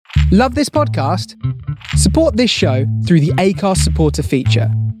Love this podcast? Support this show through the Acast supporter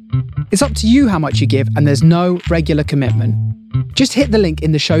feature. It's up to you how much you give, and there's no regular commitment. Just hit the link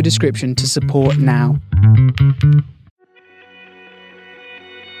in the show description to support now.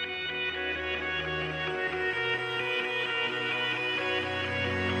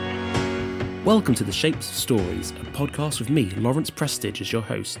 Welcome to The Shapes of Stories, a podcast with me, Lawrence Prestige, as your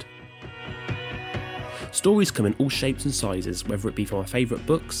host. Stories come in all shapes and sizes, whether it be from our favourite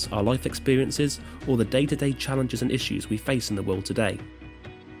books, our life experiences, or the day-to-day challenges and issues we face in the world today.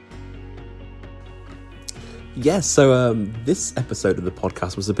 Yes, so this episode of the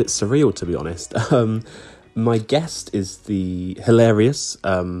podcast was a bit surreal, to be honest. My guest is the hilarious,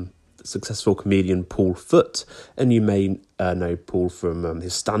 successful comedian Paul Foot, and you may know Paul from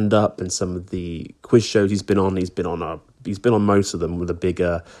his stand-up and some of the quiz shows he's been on. He's been on most of them with the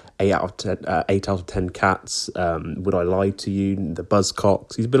bigger 8 out of 10 Cats, Would I Lie to You, the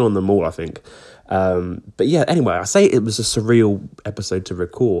Buzzcocks. He's been on them all, I think. But yeah, anyway, I say it was a surreal episode to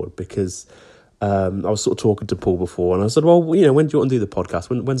record because I was sort of talking to Paul before, and I said, well, you know, when do you want to do the podcast?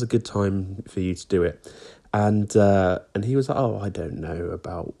 When's a good time for you to do it? And he was like, oh, I don't know,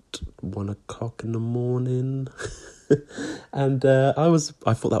 about 1 o'clock in the morning. And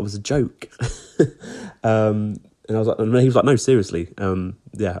I thought that was a joke. And I was like, and he was like, no, seriously.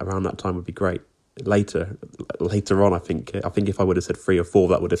 Yeah, around that time would be great. Later on, I think if I would have said 3 or 4,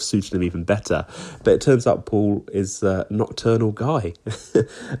 that would have suited him even better. But it turns out Paul is a nocturnal guy.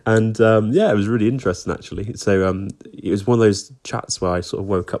 And yeah, it was really interesting, actually. So it was one of those chats where I sort of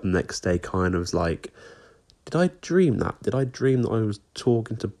woke up the next day kind of was like, did I dream that? Did I dream that I was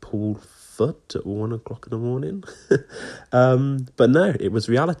talking to Paul Foot at 1 o'clock in the morning? But no, it was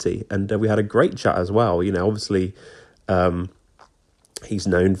reality. And we had a great chat as well. You know, obviously, he's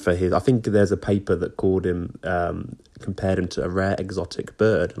known for his... I think there's a paper that called him, compared him to a rare exotic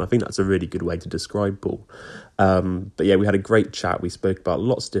bird. And I think that's a really good way to describe Paul. But yeah, we had a great chat. We spoke about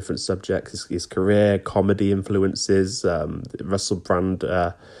lots of different subjects, his career, comedy influences. Russell Brand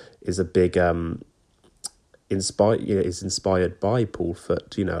is a big... is inspired by Paul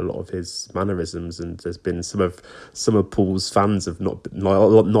Foot, you know, a lot of his mannerisms, and there's been some of Paul's fans have not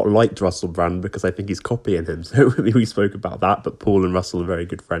liked Russell Brand because I think he's copying him. So we spoke about that, but Paul and Russell are very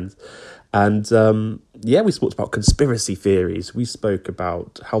good friends. And yeah, we spoke about conspiracy theories. We spoke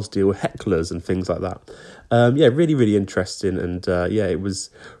about how to deal with hecklers and things like that. Yeah, really, really interesting. And yeah, it was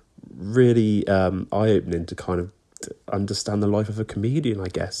really eye-opening to kind of understand the life of a comedian, I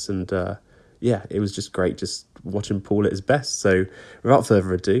guess. And yeah, it was just great just watching Paul at his best. So without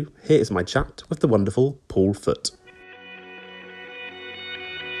further ado, here is my chat with the wonderful Paul Foot.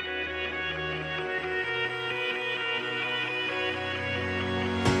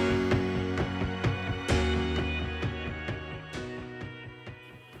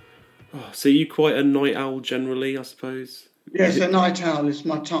 So are you quite a night owl generally, I suppose? Yes, a night owl is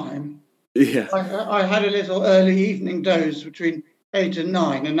my time. Yeah. I had a little early evening doze between 8 and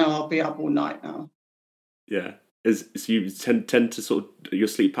 9, and now I'll be up all night now. Yeah. So you tend to sort of, your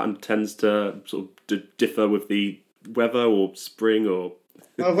sleep pattern tends to sort of differ with the weather or spring or...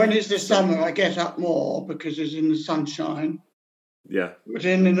 Well, when it's the summer, I get up more because it's in the sunshine. Yeah. But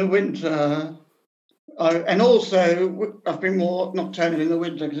in the winter, and also I've been more nocturnal in the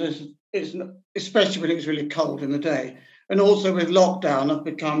winter because it's especially when it's really cold in the day. And also with lockdown, I've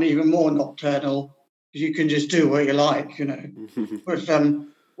become even more nocturnal because you can just do what you like, you know. But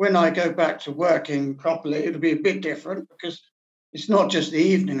when I go back to working properly, it'll be a bit different because it's not just the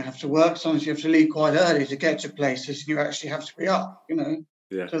evening I have to work. Sometimes you have to leave quite early to get to places and you actually have to be up, you know.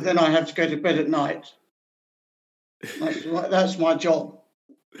 Yeah. So then I have to go to bed at night. That's my job.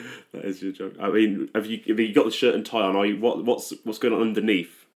 That is your job. I mean, have you got the shirt and tie on? Are you what's going on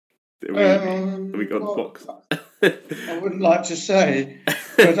underneath? Have we got the box? I wouldn't like to say,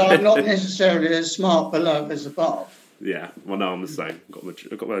 but I'm not necessarily as smart below as above. Yeah, well, no, I'm the same.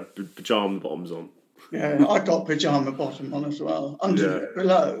 I've got my pyjama bottoms on. Yeah, I got pyjama bottom on as well. Under it,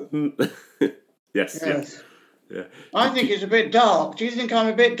 below. Yes. Yeah. I think it's a bit dark. Do you think I'm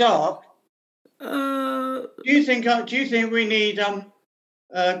a bit dark? Do you think we need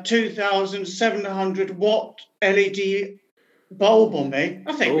 2,700 watt LED bulb on me?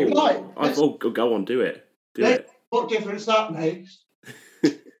 I think we might. Go on, do it. Do it. What difference that makes?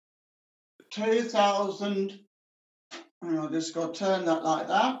 2,000. Hang on, I just got to turn that like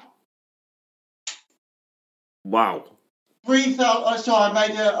that. Wow. 3,000. Sorry,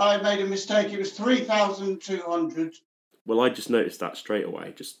 I made a mistake. It was 3,200. Well, I just noticed that straight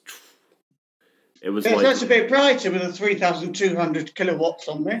away. It was that's a bit brighter with the 3,200 kilowatts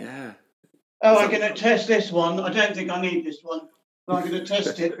on me. Yeah. Oh, I'm going to test this one. I don't think I need this one. And I'm going to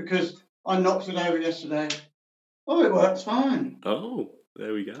test it because I knocked it over yesterday. Oh, it works fine. Oh,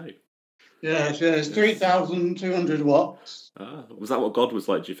 there we go. Yeah, it's 3,200 watts. Was that what God was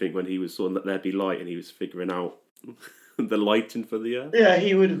like, do you think, when he was sort of, there'd be light and he was figuring out the lighting for the earth? Yeah,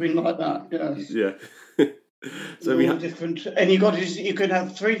 he would have been like that, yes. Yeah. So we have different, and you can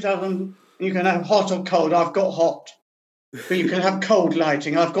have 3,000, you can have hot or cold. I've got hot. But you can have cold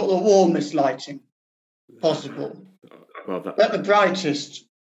lighting. I've got the warmest lighting possible. Well, that... At the brightest,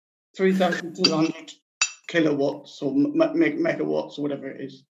 3,200 kilowatts or megawatts or whatever it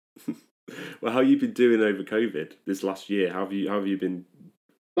is. Well, how have you been doing over COVID this last year? How have you been?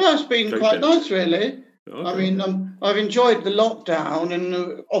 Well, it's been quite nice, really. Okay. I mean, I've enjoyed the lockdown and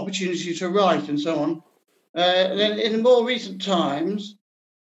the opportunity to write and so on. Then in more recent times,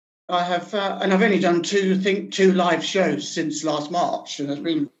 I have, and I've only done two live shows since last March,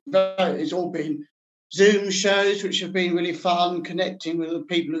 and it's all been Zoom shows, which have been really fun, connecting with the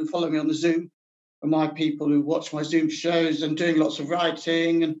people who follow me on the Zoom, and my people who watch my Zoom shows, and doing lots of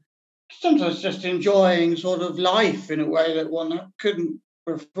writing, and sometimes just enjoying sort of life in a way that one couldn't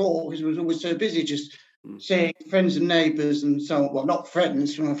before, because it was always so busy, just seeing friends and neighbours and so on. Well, not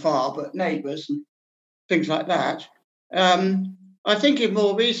friends from afar, but neighbours and things like that. I think in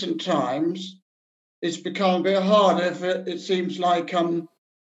more recent times, it's become a bit harder. It seems like,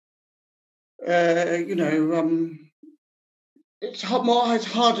 it's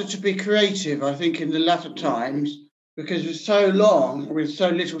harder to be creative, I think, in the latter times, because it's so long with so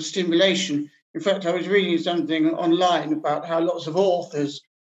little stimulation. In fact, I was reading something online about how lots of authors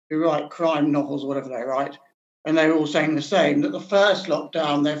who write crime novels or whatever they write, and they were all saying the same, that the first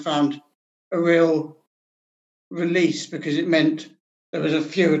lockdown they found a real release because it meant there was a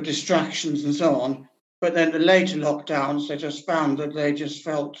fewer distractions and so on. But then the later lockdowns, they just found that they just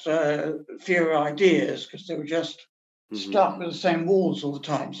felt fewer ideas because they were just stuck with the same walls all the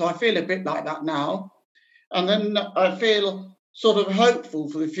time. So I feel a bit like that now. And then I feel sort of hopeful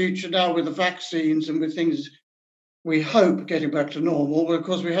for the future now with the vaccines and with things we hope getting back to normal. But of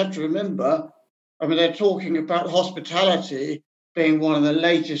course, we have to remember, I mean, they're talking about hospitality being one of the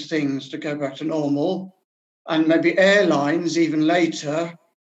latest things to go back to normal, and maybe airlines even later,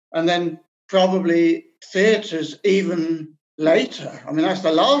 and then probably theatres even later. I mean, that's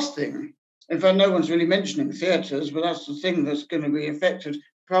the last thing. In fact, no one's really mentioning theatres, but that's the thing that's going to be affected,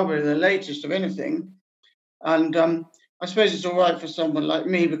 probably the latest of anything. And I suppose it's all right for someone like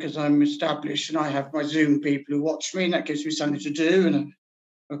me because I'm established and I have my Zoom people who watch me, and that gives me something to do. And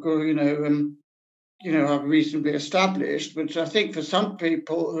of course, I'm reasonably established. But I think for some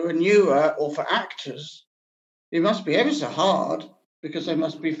people who are newer, or for actors, it must be ever so hard because they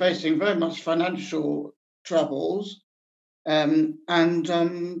must be facing very much financial troubles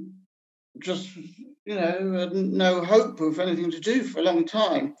just no hope of anything to do for a long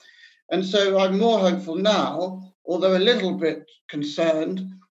time. And so I'm more hopeful now, although a little bit concerned,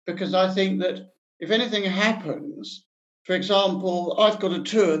 because I think that if anything happens, for example, I've got a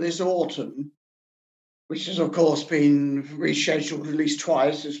tour this autumn, which has, of course, been rescheduled at least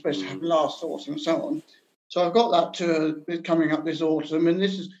twice. It's supposed to happen last autumn and so on. So I've got that tour coming up this autumn, and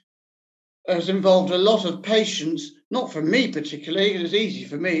this has involved a lot of patience, not from me particularly. It's easy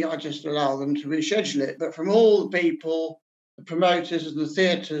for me. I just allow them to reschedule it. But from all the people, the promoters and the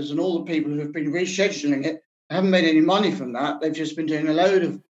theatres and all the people who have been rescheduling it, haven't made any money from that. They've just been doing a load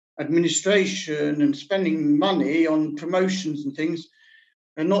of administration and spending money on promotions and things,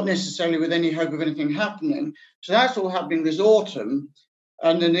 and not necessarily with any hope of anything happening. So that's all happening this autumn.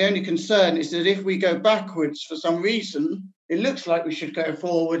 And then the only concern is that if we go backwards for some reason, it looks like we should go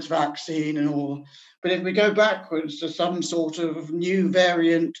forwards, vaccine and all. But if we go backwards to some sort of new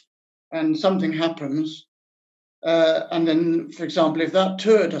variant and something happens, and then, for example, if that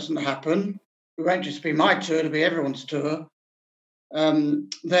tour doesn't happen, it won't just be my tour, it'll be everyone's tour,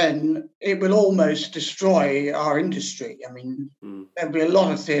 then it will almost destroy our industry. I mean, there'll be a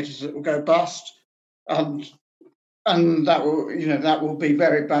lot of theatres that will go bust, and that will be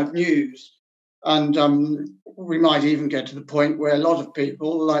very bad news. And we might even get to the point where a lot of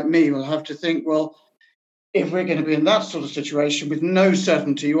people like me will have to think, well, if we're going to be in that sort of situation with no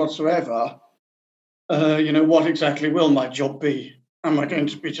certainty whatsoever, what exactly will my job be? Am I going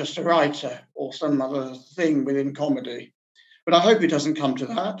to be just a writer or some other thing within comedy? But I hope it doesn't come to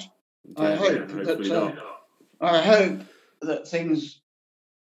that. I hope that things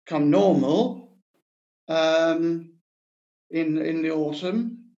come normal in the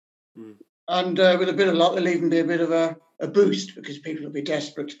autumn. And with a bit of luck, there'll even be a bit of a boost because people will be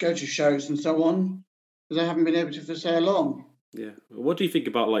desperate to go to shows and so on because they haven't been able to for so long. Yeah. What do you think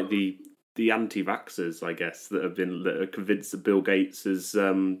about like the the anti-vaxxers, I guess, that are convinced that Bill Gates is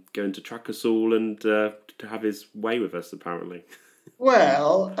going to track us all and to have his way with us, apparently.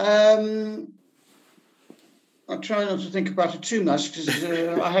 Well, I try not to think about it too much because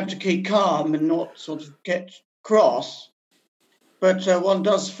I have to keep calm and not sort of get cross. But one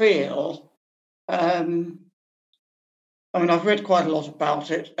does feel, I mean, I've read quite a lot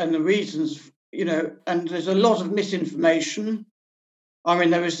about it and the reasons, and there's a lot of misinformation. I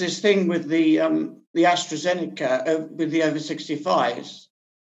mean, there was this thing with the AstraZeneca with the over 65s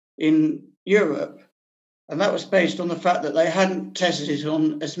in Europe, and that was based on the fact that they hadn't tested it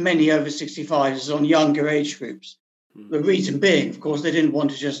on as many over 65s as on younger age groups. The reason being, of course, they didn't want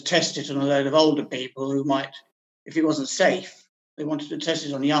to just test it on a load of older people who might, if it wasn't safe, they wanted to test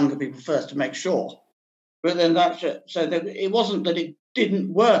it on younger people first to make sure. But then it wasn't that it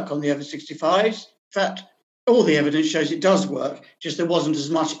didn't work on the over 65s. In fact, all the evidence shows it does work, just there wasn't as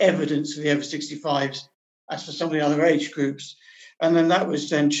much evidence for the over 65s as for some of the other age groups. And then that was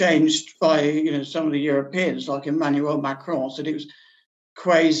then changed by, some of the Europeans, like Emmanuel Macron, said it was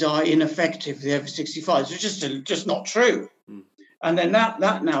quasi ineffective for the over 65s. It's just not true. Mm. And then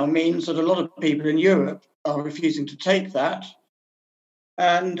that now means that a lot of people in Europe are refusing to take that.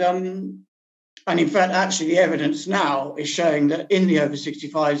 And in fact, actually, the evidence now is showing that in the over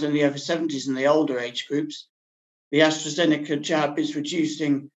 65s and the over 70s and the older age groups, the AstraZeneca jab is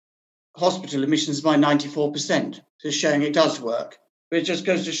reducing hospital admissions by 94%. So showing it does work. But it just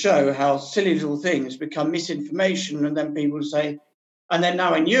goes to show how silly little things become misinformation, and then people say, and then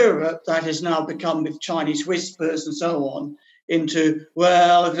now in Europe, that has now become, with Chinese whispers and so on, into,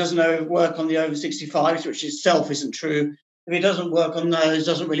 well, if it doesn't work on the over 65s, which itself isn't true, if it doesn't work on those, it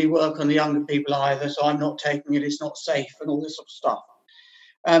doesn't really work on the younger people either, so I'm not taking it, it's not safe, and all this sort of stuff.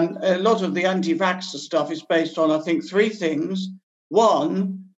 A lot of the anti-vaxxer stuff is based on, I think, three things.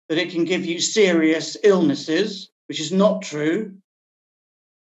 One, that it can give you serious illnesses, which is not true.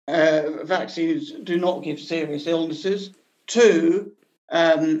 Vaccines do not give serious illnesses. Two,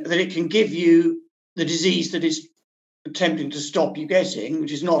 that it can give you the disease that it's attempting to stop you getting,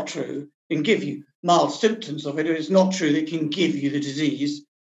 which is not true. It can give you mild symptoms of it. It's not true that it can give you the disease.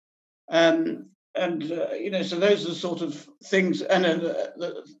 So those are the sort of things. And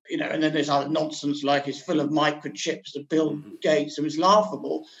then there's other nonsense like it's full of microchips that Bill Gates, and it's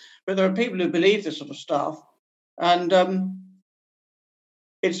laughable. But there are people who believe this sort of stuff. And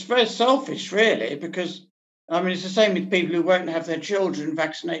it's very selfish, really, because, it's the same with people who won't have their children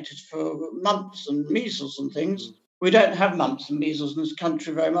vaccinated for mumps and measles and things. We don't have mumps and measles in this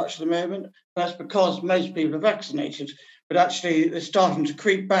country very much at the moment. That's because most people are vaccinated. But actually, they're starting to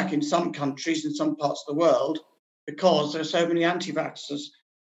creep back in some countries, in some parts of the world, because there are so many anti-vaxxers.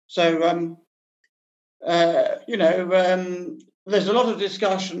 So, there's a lot of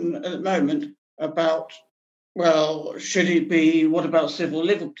discussion at the moment about, well, should it be, what about civil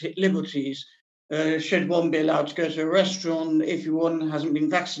liberties? Should one be allowed to go to a restaurant if one hasn't been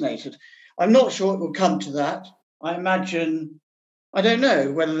vaccinated? I'm not sure it will come to that. I don't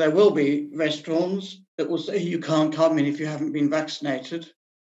know whether there will be restaurants that will say you can't come in if you haven't been vaccinated.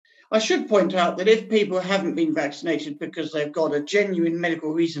 I should point out that if people haven't been vaccinated because they've got a genuine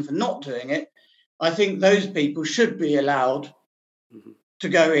medical reason for not doing it, I think those people should be allowed to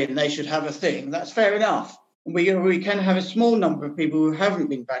go in. They should have a thing. That's fair enough. We can have a small number of people who haven't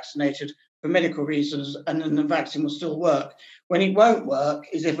been vaccinated for medical reasons, and then the vaccine will still work. When it won't work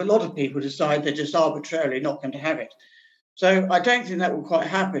is if a lot of people decide they're just arbitrarily not going to have it. So I don't think that will quite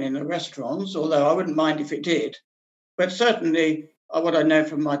happen in the restaurants, although I wouldn't mind if it did. But certainly what I know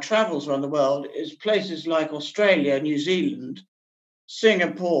from my travels around the world is places like Australia, New Zealand,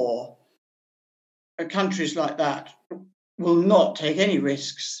 Singapore, countries like that will not take any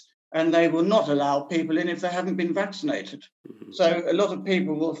risks, and they will not allow people in if they haven't been vaccinated. Mm-hmm. So a lot of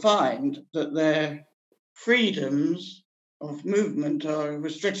people will find that their freedoms of movement are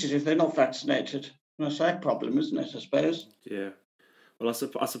restricted if they're not vaccinated. And that's a problem, isn't it, I suppose? Yeah. Well,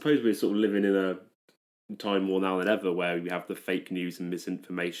 I suppose we're sort of living in a time more now than ever where we have the fake news and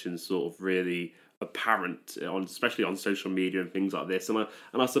misinformation sort of really apparent, especially on social media and things like this. And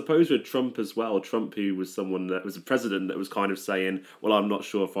I suppose with Trump as well, Trump, who was someone that was a president that was kind of saying, well, I'm not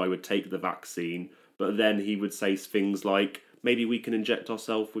sure if I would take the vaccine, but then he would say things like, maybe we can inject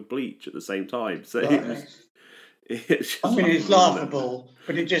ourselves with bleach at the same time. So right. It's laughable,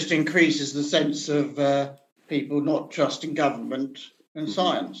 but it just increases the sense of people not trusting government and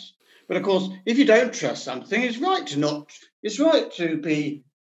science. But of course, if you don't trust something, it's right to be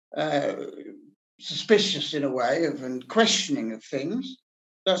suspicious in a way and questioning of things.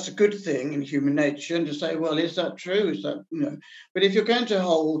 That's a good thing in human nature, and to say, well, is that true? Is that, But if you're going to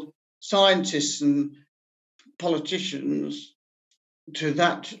hold scientists and politicians to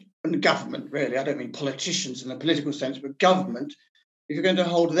that, and government really, I don't mean politicians in a political sense, but government, if you're going to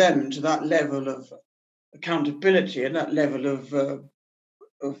hold them to that level of accountability and that level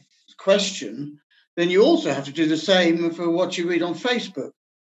of question, then you also have to do the same for what you read on Facebook.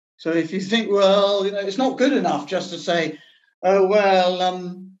 So if you think, well, it's not good enough just to say, oh, well,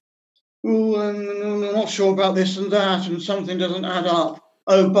 I'm not sure about this and that, and something doesn't add up.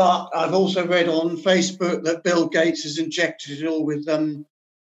 Oh, but I've also read on Facebook that Bill Gates has injected it all with the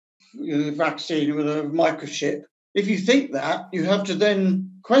vaccine with a microchip. If you think that, you have to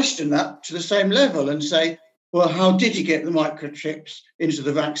then question that to the same level and say, well, how did you get the microchips into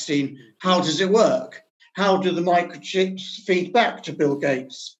the vaccine? How does it work? How do the microchips feed back to Bill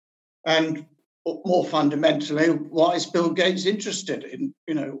Gates? And more fundamentally, why is Bill Gates interested in,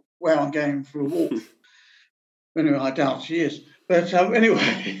 where I'm going for a walk? Anyway, I doubt he is. But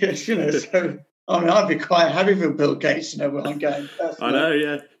anyway, yes, so I'd be quite happy for Bill Gates to know where I'm going. I know,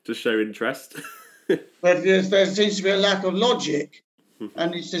 yeah, to show interest. But there seems to be a lack of logic,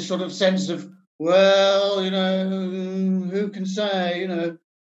 and it's this sort of sense of, well, who can say,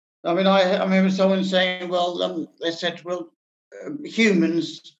 I mean, I remember someone saying, well, they said, well,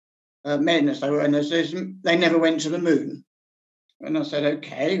 humans, men as they were, and they never went to the moon. And I said,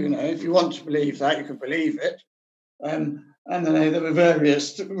 okay, if you want to believe that, you can believe it. And then there were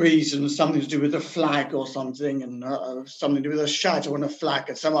various reasons, something to do with a flag or something, and something to do with a shadow on a flag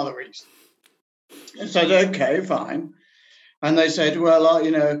and some other reason. And I said, okay, fine. And they said, well,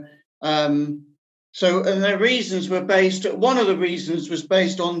 so, and their reasons were one of the reasons was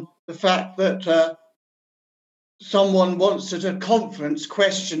based on the fact that someone once at a conference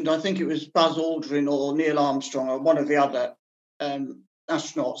questioned, I think it was Buzz Aldrin or Neil Armstrong or one of the other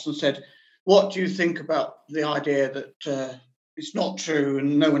astronauts, and said, what do you think about the idea that it's not true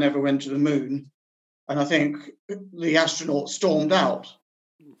and no one ever went to the moon? And I think the astronaut stormed out.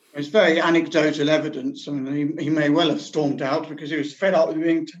 It's very anecdotal evidence. I mean, he may well have stormed out because he was fed up with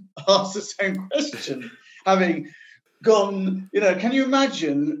being asked the same question, having gone, can you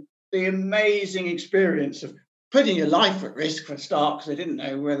imagine the amazing experience of putting your life at risk for a start, because they didn't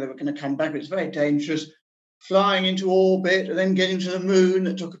know whether they were going to come back. It's very dangerous, flying into orbit and then getting to the moon.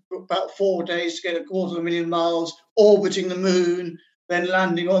 It took about 4 days to get 250,000 miles, orbiting the moon, then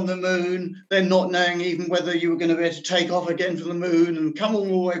landing on the moon, then not knowing even whether you were going to be able to take off again from the moon and come all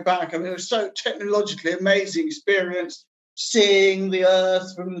the way back. I mean, it was so technologically amazing experience, seeing the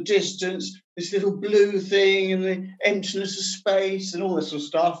Earth from the distance, this little blue thing and the emptiness of space and all this sort of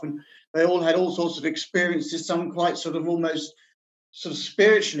stuff. And they all had all sorts of experiences, some quite sort of almost sort of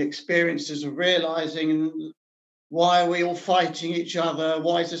spiritual experiences of realizing why are we all fighting each other?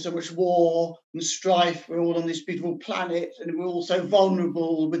 Why is there so much war and strife? We're all on this beautiful planet and we're all so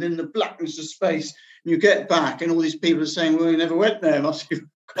vulnerable within the blackness of space. And you get back and all these people are saying, well, we never went there. It must be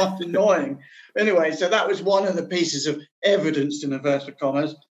quite annoying. Anyway, so that was one of the pieces of evidence in inverted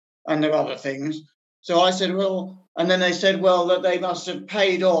commas, and there are other things. So I said, well, and then they said, well, that they must have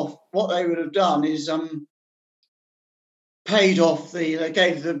paid off. What they would have done is paid off they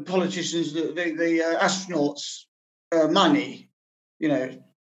gave the politicians, the astronauts, money,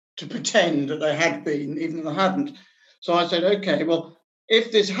 to pretend that they had been, even though they hadn't. So I said, okay, well,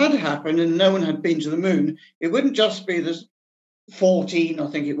 if this had happened and no one had been to the moon, it wouldn't just be the 14, I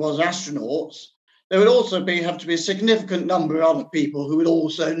think it was, astronauts. There would also have to be a significant number of other people who would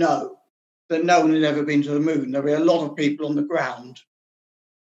also know that no one had ever been to the moon. There would be a lot of people on the ground.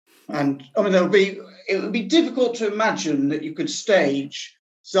 And I mean, it would be difficult to imagine that you could stage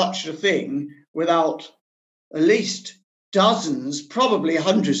such a thing without at least dozens, probably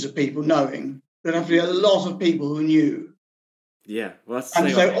hundreds of people knowing. There'd have to be a lot of people who knew. Yeah, well, that's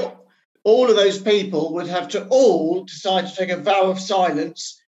and so all of those people would have to all decide to take a vow of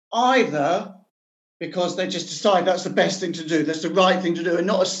silence, either because they just decide that's the best thing to do, that's the right thing to do, and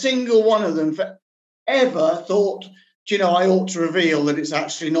not a single one of them ever thought, I ought to reveal that it's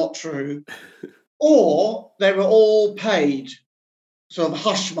actually not true. Or they were all paid sort of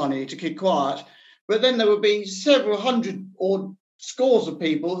hush money to keep quiet. But then there would be several hundred or scores of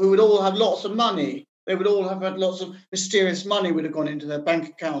people who would all have lots of money. They would all have had lots of mysterious money would have gone into their bank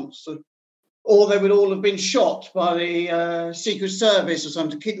accounts. Or they would all have been shot by the Secret Service or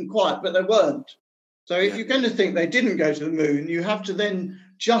something to keep them quiet, but they weren't. So if you're going to think they didn't go to the moon, you have to then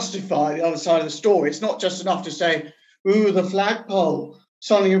justify the other side of the story. It's not just enough to say, ooh, the flagpole,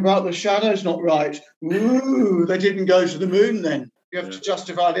 something about the shadow's not right. Ooh, they didn't go to the moon then. You have to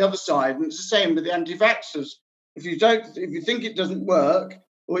justify the other side. And it's the same with the anti-vaxxers. If you think it doesn't work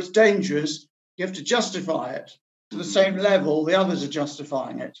or it's dangerous, you have to justify it to the same level the others are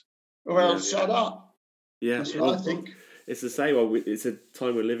justifying it. or else shut up. Yeah, that's what I think. It's the same. Well, it's a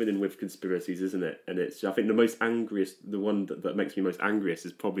time we're living in with conspiracies, isn't it? And it's, I think, the one that makes me most angriest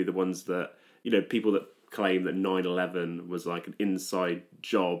is probably the ones that, people that claim that 9/11 was like an inside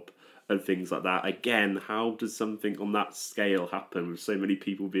job and things like that. Again, how does something on that scale happen with so many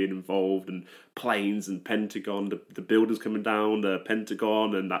people being involved, and planes and Pentagon, the buildings coming down, the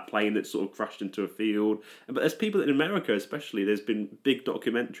Pentagon, and that plane that sort of crashed into a field? But there's people in America, especially, there's been big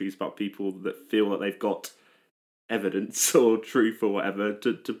documentaries about people that feel that they've got evidence or truth or whatever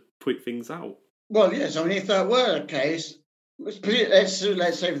to point things out. Well, yes. I mean, if that were the case, let's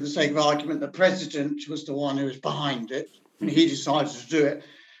say for the sake of argument, the president was the one who was behind it, and he decided to do it.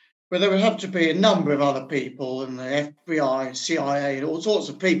 But there would have to be a number of other people, and the FBI, CIA, and all sorts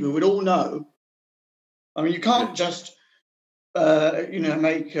of people who would all know. I mean, you can't just,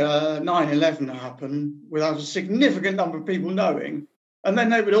 make 9/11 happen without a significant number of people knowing. And then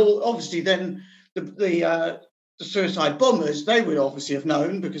they would all, obviously, then the suicide bombers, they would obviously have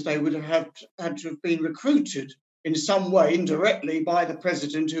known, because they would have had to have been recruited in some way indirectly by the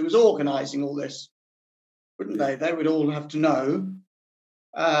president who was organising all this, wouldn't they? They would all have to know.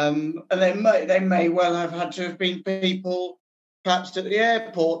 And they may well have had to have been people perhaps at the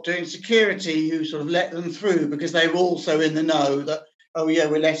airport doing security who sort of let them through, because they were also in the know that, oh yeah,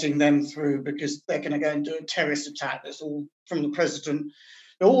 we're letting them through because they're going to go and do a terrorist attack. That's all from the president.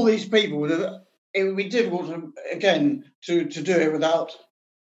 All these people, it would be difficult to do it without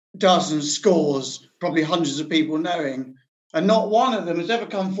dozens, scores, probably hundreds of people knowing. And not one of them has ever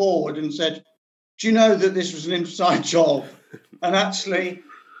come forward and said, do you know that this was an inside job? And actually,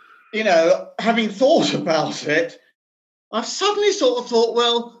 having thought about it, I've suddenly sort of thought,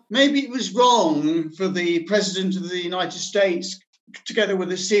 well, maybe it was wrong for the President of the United States, together with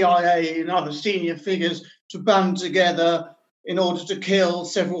the CIA and other senior figures, to band together in order to kill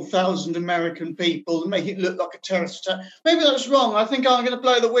several thousand American people and make it look like a terrorist attack. Maybe that's wrong. I think I'm going to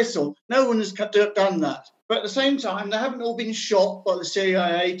blow the whistle. No one has done that. But at the same time, they haven't all been shot by the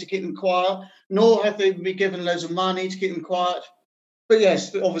CIA to keep them quiet, nor have they been given loads of money to keep them quiet. But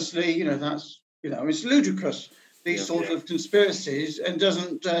yes, obviously, that's, it's ludicrous, these sorts of conspiracies, and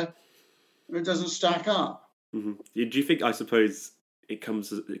it doesn't stack up. Mm-hmm. Do you think, I suppose, it comes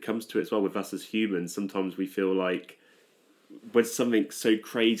to it as well with us as humans? Sometimes we feel like when something so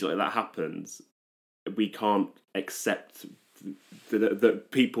crazy like that happens, we can't accept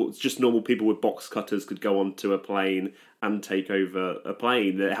that people, just normal people with box cutters, could go onto a plane and take over a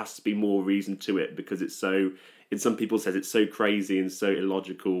plane. There has to be more reason to it, because it's so, in some people says it's so crazy and so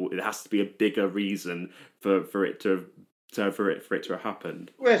illogical. It has to be a bigger reason for it to have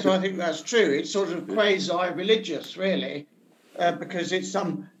happened. Well, so I think that's true. It's sort of quasi-religious, really, because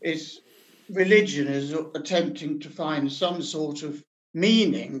it's religion is attempting to find some sort of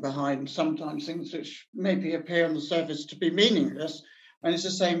meaning behind sometimes things which maybe appear on the surface to be meaningless. And it's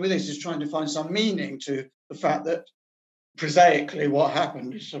the same with this, is trying to find some meaning to the fact that prosaically what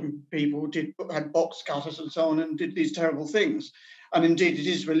happened is some people had box cutters and so on and did these terrible things. And indeed it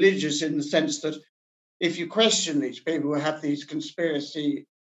is religious in the sense that if you question these people who have these conspiracy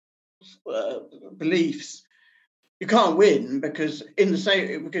beliefs, you can't win, because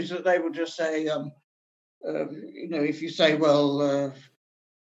because they will just say, if you say, well,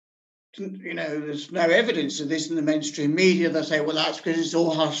 there's no evidence of this in the mainstream media, they'll say, well, that's because it's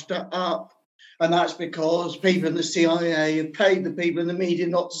all hushed up, and that's because people in the CIA have paid the people in the media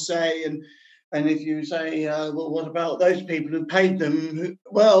not to say. And if you say, well, what about those people who paid them?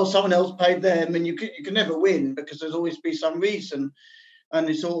 Well, someone else paid them, and you can never win, because there's always be some reason. And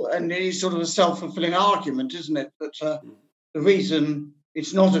it is sort of a self-fulfilling argument, isn't it? But the reason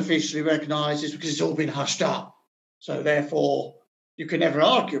it's not officially recognised is because it's all been hushed up. So therefore, you can never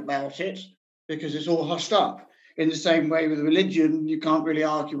argue about it because it's all hushed up. In the same way with religion, you can't really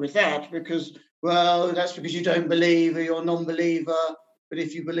argue with that because, well, that's because you don't believe or you're a non-believer. But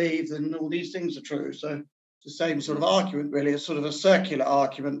if you believe, then all these things are true. So it's the same sort of argument, really. It's sort of a circular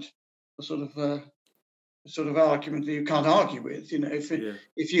argument, a sort of argument that you can't argue with.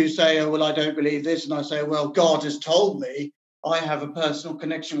 If you say, oh, well, I don't believe this, and I say, well, God has told me, I have a personal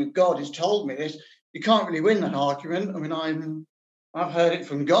connection with God, he's told me this, you can't really win that argument. I mean, I've heard it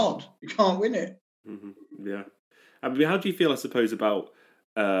from God. You can't win it. Mm-hmm. Yeah. I mean, how do you feel, I suppose, about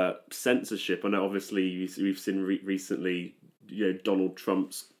censorship? I know, obviously, we've seen recently, Donald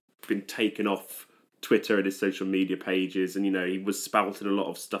Trump's been taken off Twitter and his social media pages, and he was spouting a lot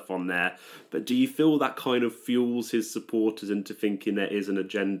of stuff on there. But do you feel that kind of fuels his supporters into thinking there is an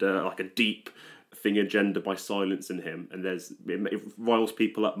agenda, like a deep thing agenda, by silencing him, and it riles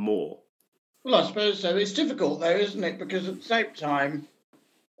people up more? Well, I suppose so. It's difficult though, isn't it? Because at the same time,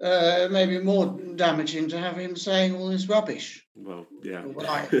 maybe more damaging to have him saying all this rubbish. Well, yeah.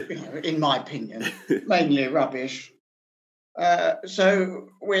 In my opinion, mainly rubbish. So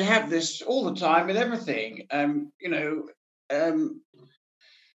we have this all the time with everything. And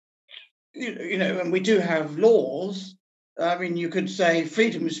we do have laws. I mean, you could say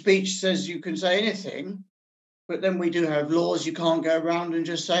freedom of speech says you can say anything, but then we do have laws. You can't go around and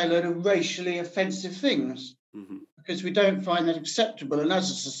just say a load of racially offensive things. Mm-hmm. Because we don't find that acceptable. And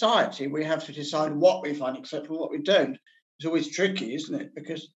as a society, we have to decide what we find acceptable, what we don't. It's always tricky, isn't it?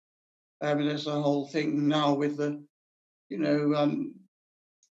 Because there's a whole thing now with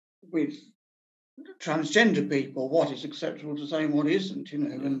with transgender people, what is acceptable to say and what isn't,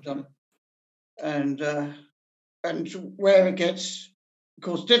 and where it gets, of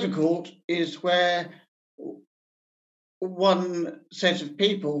course, difficult is where one set of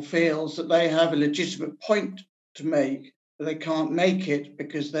people feels that they have a legitimate point to make, but they can't make it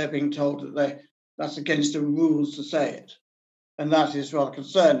because they're being told that that's against the rules to say it. And that is rather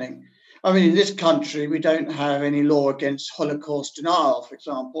concerning. I mean, in this country, we don't have any law against Holocaust denial, for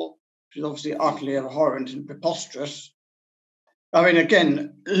example, which is obviously utterly abhorrent and preposterous. I mean,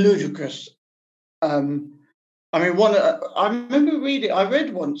 again, ludicrous. I remember I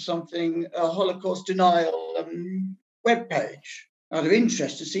read once something, a Holocaust denial webpage, out of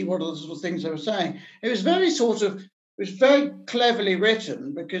interest to see what other sort of things they were saying. It was very cleverly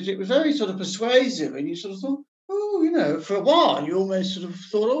written because it was very sort of persuasive, and you sort of thought, for a while you almost sort of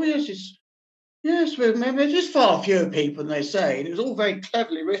thought, oh yes, well, maybe there's far fewer people than they say. And it was all very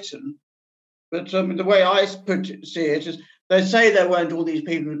cleverly written. But the way I see it is they say there weren't all these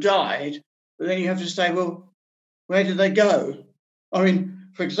people who died, but then you have to say, well, where did they go? I mean,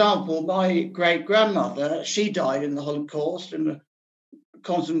 for example, my great-grandmother, she died in the Holocaust in a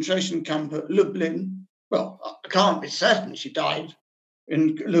concentration camp at Lublin. Well, I can't be certain she died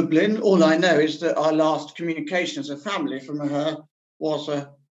in Lublin. All I know is that our last communication as a family from her was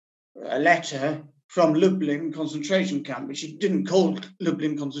a letter from Lublin concentration camp, which she didn't call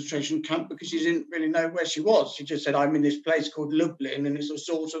Lublin concentration camp because she didn't really know where she was. She just said, I'm in this place called Lublin and it's a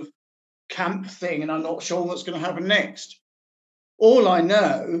sort of camp thing and I'm not sure what's going to happen next. All I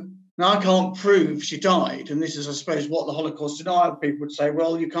know, and I can't prove she died, and this is, I suppose, what the Holocaust denial people would say,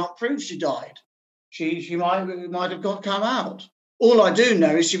 well, you can't prove she died. She might have come out. All I do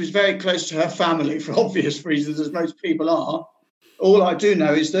know is she was very close to her family for obvious reasons, as most people are. All I do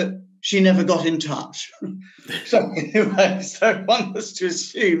know is that she never got in touch. So anyway, so one was to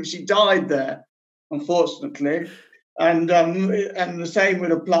assume she died there, unfortunately. And the same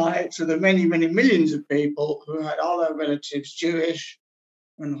would apply to the many, many millions of people who had other relatives, Jewish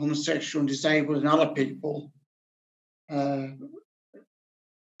and homosexual and disabled and other people,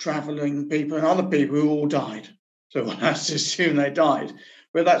 travelling people and other people who all died. So one has to assume they died.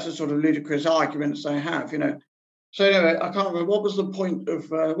 But that's the sort of ludicrous arguments they have, So anyway, I can't remember, what was the point of,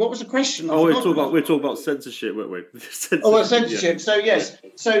 what was the question? We're talking about censorship, weren't we? Censorship. Yeah. So yes,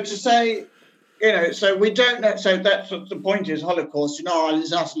 so to say, so we don't know. So that's what the point is. Holocaust denial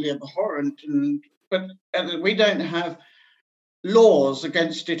is utterly abhorrent, but we don't have laws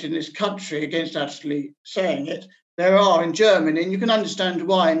against it in this country, against actually saying it. There are in Germany, and you can understand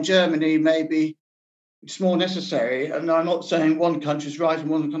why in Germany maybe it's more necessary. And I'm not saying one country is right and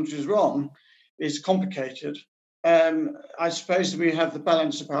one country is wrong. It's complicated. I suppose we have the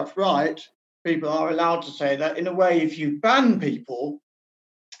balance about right. People are allowed to say that. In a way, if you ban people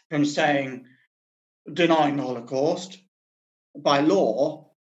from denying the Holocaust by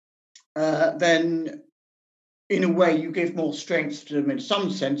law, then in a way you give more strength to them in some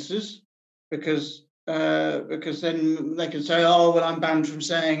senses, because then they can say, oh, well, I'm banned from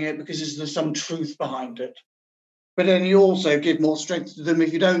saying it because there's some truth behind it. But then you also give more strength to them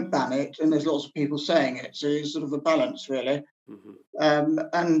if you don't ban it, and there's lots of people saying it. So it's sort of a balance, really. Mm-hmm.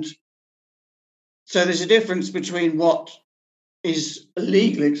 And so there's a difference between what is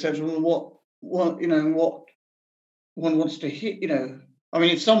legally acceptable and what one wants to hear. I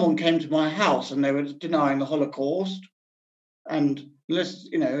mean, if someone came to my house and they were denying the Holocaust and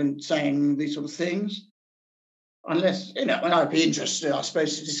saying these sort of things, unless, and I'd be interested, I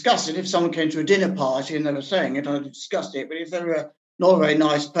suppose, to discuss it. If someone came to a dinner party and they were saying it, I'd discuss it. But if they were not a very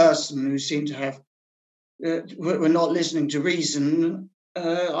nice person who seemed to have, were not listening to reason,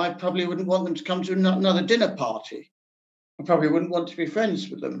 I probably wouldn't want them to come to another dinner party. I probably wouldn't want to be friends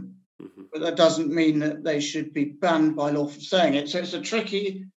with them. Mm-hmm. But that doesn't mean that they should be banned by law from saying it. So it's a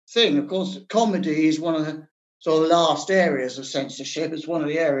tricky thing. Of course, comedy is one of the sort of last areas of censorship. It's one of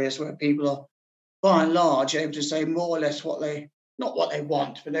the areas where people are, by and large, able to say more or less not what they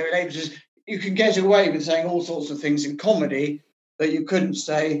want, but they're able to, you can get away with saying all sorts of things in comedy that you couldn't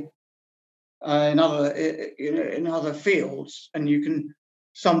say in other fields, and you can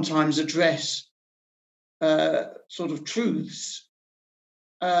sometimes address sort of truths,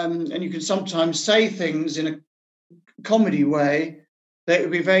 and you can sometimes say things in a comedy way that it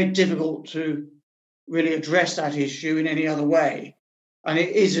would be very difficult to really address that issue in any other way. And it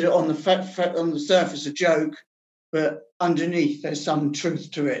is on the surface a joke, but underneath there's some truth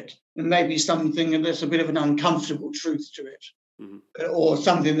to it, and maybe something, and there's a bit of an uncomfortable truth to it, or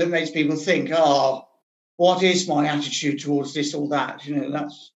something that makes people think, what is my attitude towards this or that?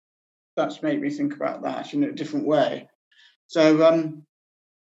 That's made me think about that in a different way. So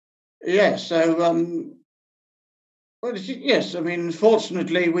yes. I mean,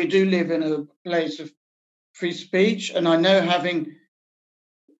 fortunately, we do live in a place of free speech, and I know I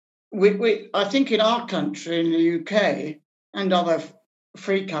think in our country, in the UK, and other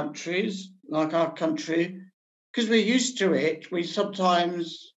free countries like our country, because we're used to it, we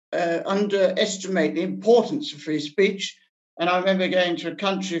sometimes underestimate the importance of free speech. And I remember going to a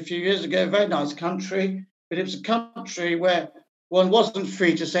country a few years ago, a very nice country, but it was a country where one wasn't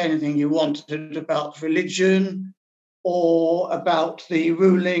free to say anything you wanted about religion or about the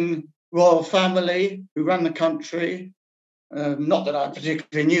ruling royal family who ran the country. Not that I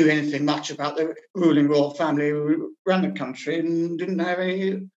particularly knew anything much about the ruling royal family who ran the country, and didn't have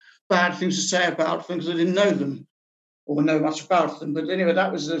any bad things to say about things. I didn't know them or know much about them. But anyway,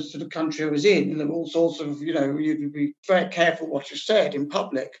 that was the sort of country I was in. And there were all sorts of, you'd be very careful what you said in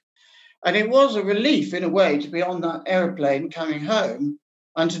public. And it was a relief in a way to be on that aeroplane coming home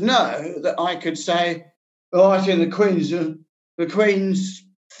and to know that I could say, I think the Queen's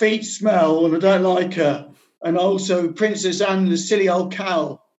feet smell and I don't like her. And also Princess Anne, the silly old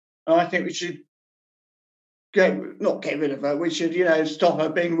cow. And I think we should not get rid of her. We should, stop her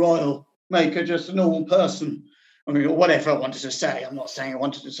being royal, make her just a normal person. I mean, or whatever I wanted to say. I'm not saying I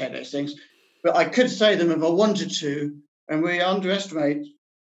wanted to say those things, but I could say them if I wanted to. And we underestimate,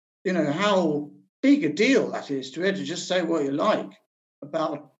 how big a deal that is to be able to just say what you like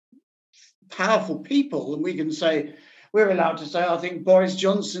about powerful people. And we can say, we're allowed to say, I think Boris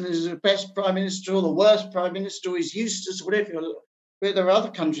Johnson is the best prime minister or the worst prime minister, or he's useless, whatever. But there are other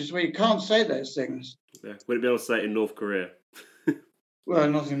countries where you can't say those things. Yeah. Would it be able to say it in North Korea? Well,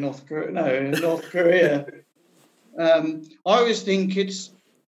 not in North Korea. No, in North Korea. I always think it's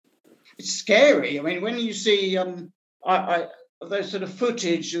scary. I mean, when you see those sort of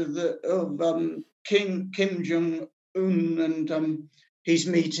footage of Kim Jong Un and he's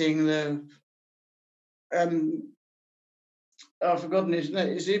meeting the I've forgotten his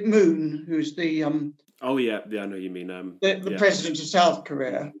name. Is it Moon, who's the oh yeah, I know you mean the president of South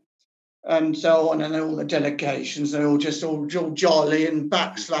Korea, and so on, and all the delegations, they're all jolly and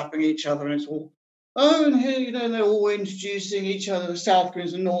backslapping each other, and it's all and here they're all introducing each other, the South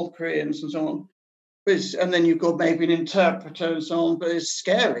Koreans and North Koreans and so on. And then you've got maybe an interpreter and so on, but it's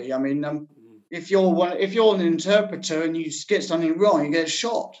scary. I mean, if you're an interpreter and you get something wrong, you get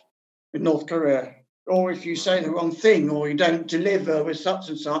shot in North Korea. Or if you say the wrong thing or you don't deliver with such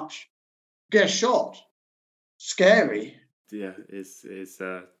and such, get shot. Scary. Yeah, it's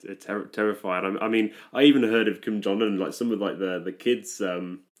terrifying. I mean, I even heard of Kim Jong Un, like some of the kids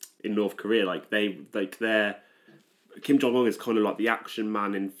in North Korea, they're Kim Jong Un is kind of like the action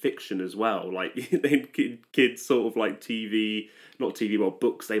man in fiction as well. Like kids sort of like not TV, well,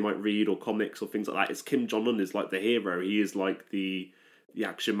 books they might read or comics or things like that. It's Kim Jong Un is like the hero. He is like the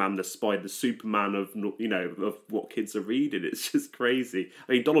action man, the spy, the Superman of what kids are reading. It's just crazy.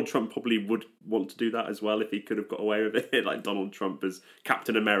 I mean, Donald Trump probably would want to do that as well if he could have got away with it, like Donald Trump as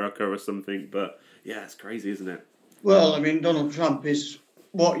Captain America or something. But yeah, it's crazy, isn't it? Well, I mean, Donald Trump is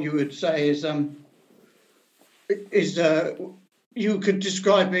what you would say is you could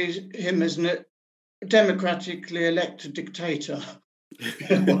describe him as a democratically elected dictator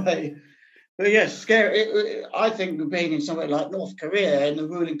in a way. But yes, scary. I think being in somewhere like North Korea in the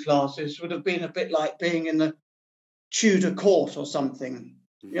ruling classes would have been a bit like being in the Tudor court or something.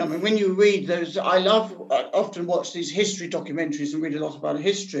 Mm-hmm. I mean, when you read those, I often watch these history documentaries and read a lot about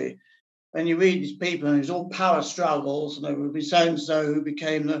history. And you read these people and there's all power struggles, and there would be so-and-so who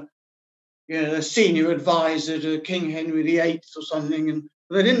became the senior advisor to King Henry VIII or something. And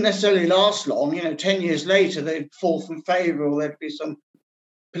they didn't necessarily last long. 10 years later, they'd fall from favour, or there'd be some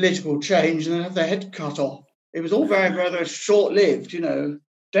political change and then have their head cut off. It was all very, very short-lived,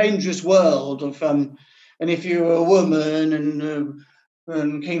 dangerous world of, and if you were a woman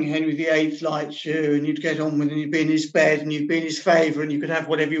and King Henry VIII liked you and you'd get on with him, you'd be in his bed and you'd be in his favour and you could have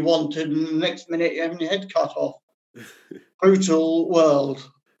whatever you wanted, and the next minute you're having your head cut off. Brutal world.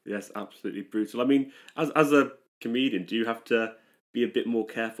 Yes, absolutely brutal. I mean, as a comedian, do you have to be a bit more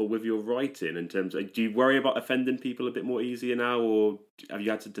careful with your writing in terms of, do you worry about offending people a bit more easier now, or have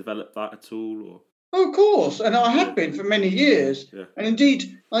you had to develop that at all? Or Of course, and I have been for many years. Yeah. And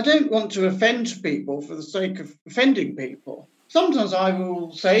indeed, I don't want to offend people for the sake of offending people. Sometimes I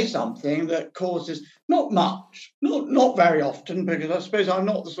will say something that causes, not much, not very often, because I suppose I'm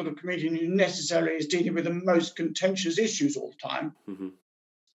not the sort of comedian who necessarily is dealing with the most contentious issues all the time. Mm-hmm.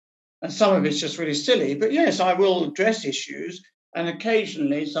 And some of it's just really silly. But yes, I will address issues, and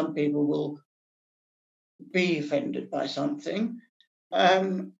occasionally some people will be offended by something.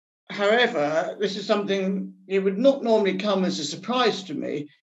 However, this is something, it would not normally come as a surprise to me.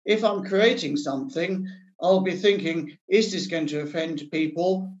 If I'm creating something, I'll be thinking, is this going to offend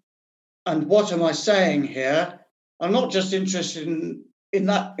people? And what am I saying here? I'm not just interested in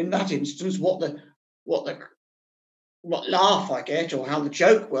that instance, what laugh I get or how the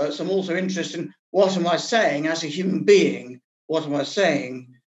joke works. I'm also interested in what am I saying as a human being? What am I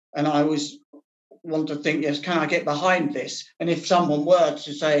saying? And I always want to think, yes, can I get behind this? And if someone were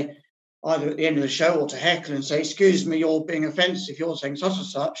to say, either at the end of the show or to heckle and say, excuse me, you're being offensive, you're saying such and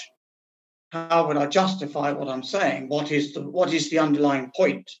such, how would I justify what I'm saying? What is the underlying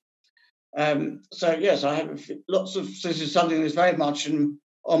point? So yes, I have lots of, this is something that's very much in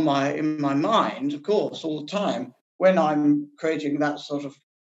my mind, of course, all the time, when I'm creating that sort of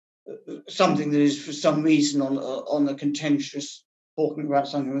something that is for some reason on the contentious, talking about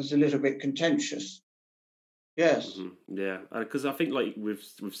something that's a little bit contentious. Yes. Mm-hmm. Yeah, because I think like with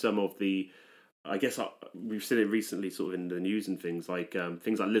some of the, I guess we've seen it recently, sort of in the news and things like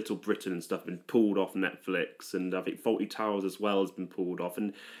Little Britain and stuff have been pulled off Netflix, and I think Fawlty Towers as well has been pulled off.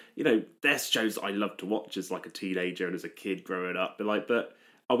 And you know, there's shows that I love to watch as like a teenager and as a kid growing up. But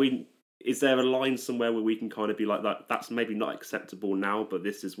are we? Is there a line somewhere where we can kind of be like that? That's maybe not acceptable now, but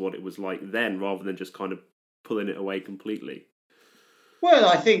this is what it was like then, rather than just kind of pulling it away completely. Well,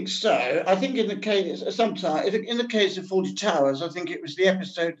 I think so. I think in the case of Fawlty Towers, I think it was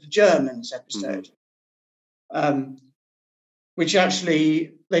the Germans episode, which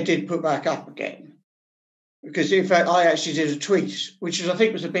actually they did put back up again. Because in fact, I actually did a tweet, which I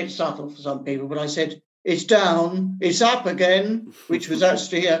think was a bit subtle for some people, but I said, it's down, it's up again, which was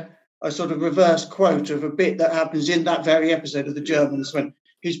actually a sort of reverse quote of a bit that happens in that very episode of the Germans when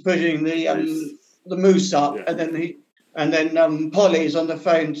he's putting the moose up, yeah. And then Polly's on the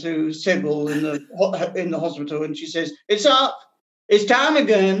phone to Sybil in the hospital, and she says, it's up, it's down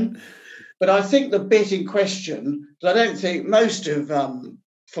again. But I think the bit in question, I don't think most of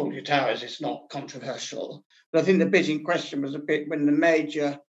Fawlty Towers is not controversial, but I think the bit in question was a bit when the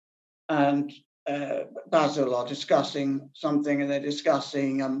Major and Basil are discussing something, and they're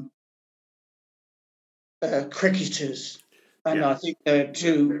discussing cricketers. And yeah. I think there are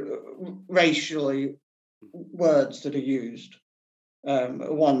two racially words that are used,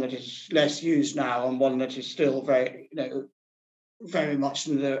 one that is less used now and one that is still very much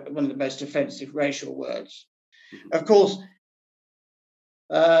one of the most offensive racial words. Mm-hmm. Of course,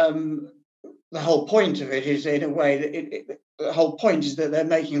 the whole point of it is, in a way, that the whole point is that they're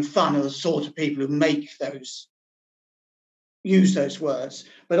making fun of the sort of people who use those words.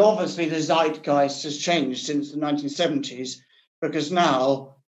 But obviously the zeitgeist has changed since the 1970s, because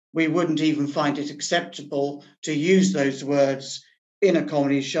now we wouldn't even find it acceptable to use those words in a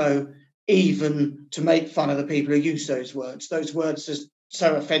comedy show, even to make fun of the people who use those words. Those words are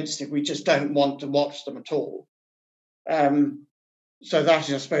so offensive, we just don't want to watch them at all. So that,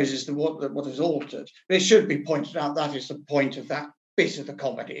 I suppose, is what is altered. But it should be pointed out that is the point of that bit of the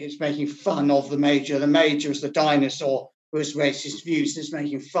comedy. It's making fun of the Major. The Major is the dinosaur who has racist views. It's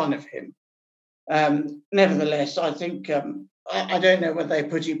making fun of him. Nevertheless, I think... I don't know whether they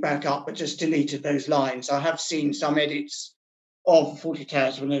put it back up, but just deleted those lines. I have seen some edits of Fawlty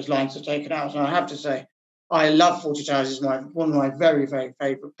Towers when those lines are taken out. And I have to say, I love Fawlty Towers. It's one of my very, very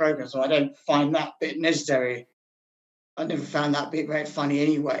favourite programmes. So I don't find that bit necessary. I never found that bit very funny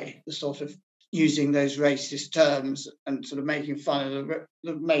anyway, the sort of using those racist terms and sort of making fun of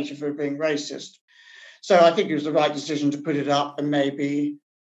the Major for being racist. So I think it was the right decision to put it up and maybe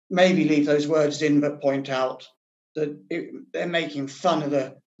leave those words in, but point out that they're making fun of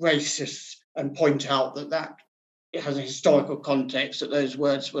the racists and point out that it has a historical context, that those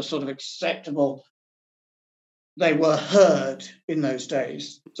words were sort of acceptable. They were heard in those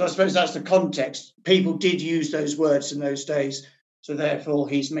days. So I suppose that's the context. People did use those words in those days. So therefore,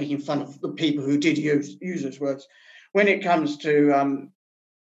 he's making fun of the people who did use those words. When it comes to,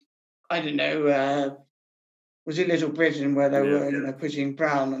 I don't know, was it Little Britain where they were putting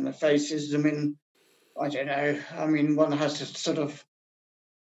brown on their faces? I mean, I don't know. I mean, one has to sort of...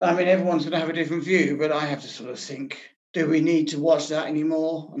 I mean, everyone's going to have a different view, but I have to sort of think do we need to watch that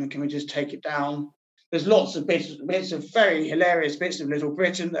anymore? I mean, can we just take it down? There's lots of bits of very hilarious bits of Little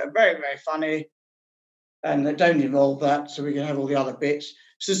Britain that are very, very funny and that don't involve that, so we can have all the other bits.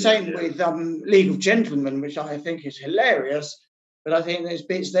 It's the same with League of Gentlemen, which I think is hilarious, but I think there's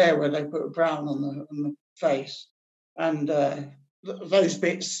bits there where they put a brown on the face, and those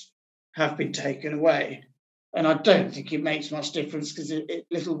bits have been taken away. And I don't think it makes much difference because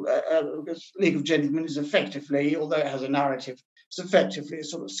League of Gentlemen is effectively, although it has a narrative, it's effectively a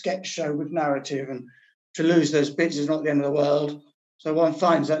sort of sketch show with narrative, and to lose those bits is not the end of the world. So one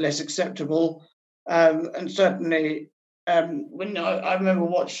finds that less acceptable. And certainly, when I remember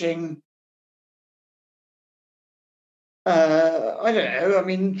watching, I don't know, I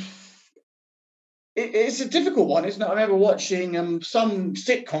mean, it's a difficult one, isn't it? I remember watching some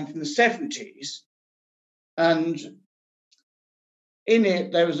sitcom from the 70s, and in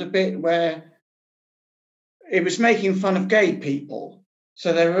it there was a bit where it was making fun of gay people.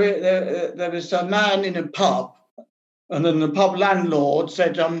 So there was a man in a pub, and then the pub landlord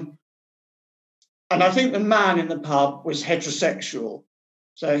said, and I think the man in the pub was heterosexual.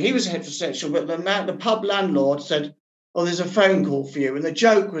 So he was heterosexual, but the pub landlord said, "Oh, there's a phone call for you." And the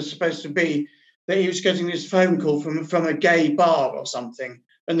joke was supposed to be that he was getting this phone call from a gay bar or something.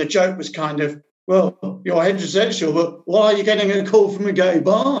 And the joke was kind of, "Well, you're heterosexual, but why are you getting a call from a gay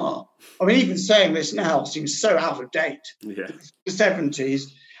bar?" I mean, even saying this now seems so out of date. Yeah. The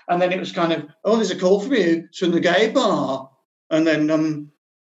 70s. And then it was kind of, "Oh, there's a call from you. It's from the gay bar." And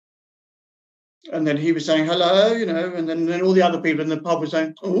then he was saying hello, and then all the other people in the pub were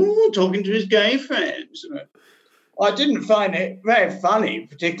saying, "Oh, talking to his gay friends." I didn't find it very funny,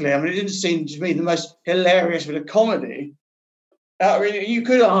 particularly. I mean, it didn't seem to me the most hilarious bit of comedy. I mean, you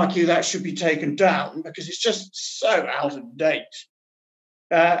could argue that should be taken down because it's just so out of date.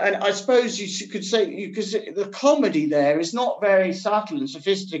 And I suppose you could say the comedy there is not very subtle and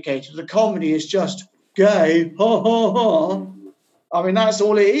sophisticated. The comedy is just gay, ha, ha, ha. I mean, that's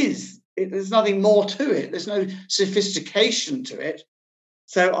all it is. There's nothing more to it. There's no sophistication to it.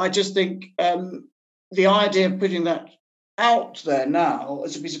 So I just think the idea of putting that out there now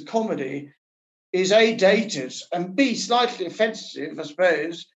as a piece of comedy is A, dated, and B, slightly offensive, I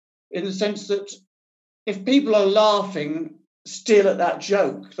suppose, in the sense that if people are laughing still at that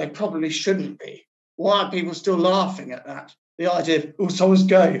joke, they probably shouldn't be. Why are people still laughing at that? The idea of, "Oh, someone's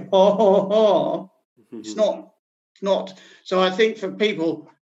gay, ha, ha, ha." It's not. So I think for people,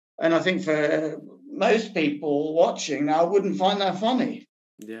 and I think for most people watching now, wouldn't find that funny.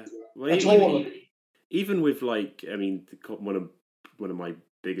 Yeah. At all. Even with, like, I mean, one of my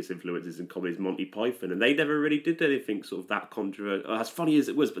biggest influences in comedy is Monty Python, and they never really did anything sort of that controversial, as funny as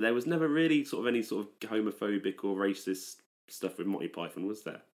it was, but there was never really sort of any sort of homophobic or racist stuff with Monty Python, was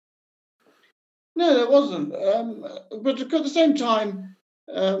there? No, there wasn't. But at the same time,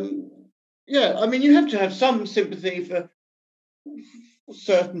 yeah, I mean, you have to have some sympathy for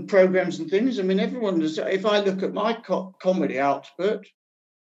certain programs and things. I mean, everyone does. If I look at my comedy output,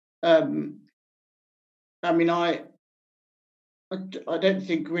 I mean, I don't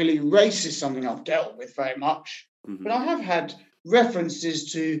think really race is something I've dealt with very much, but I have had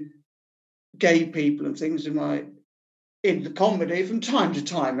references to gay people and things in the comedy from time to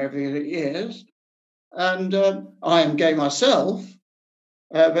time over the years, and I am gay myself,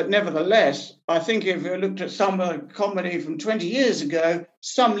 but nevertheless, I think if you looked at some of the comedy from 20 years ago,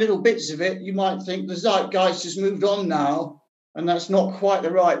 some little bits of it, you might think the zeitgeist has moved on now, and that's not quite the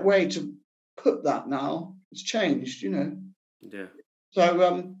right way to put that now. It's changed, Yeah.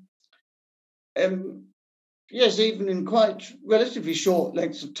 So, yes, even in quite relatively short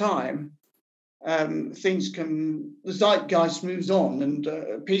lengths of time, the zeitgeist moves on,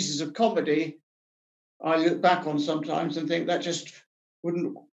 and pieces of comedy I look back on sometimes and think that just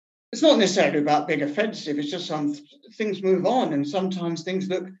wouldn't. It's not necessarily about being offensive. It's just some things move on, and sometimes things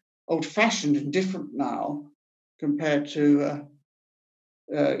look old-fashioned and different now compared to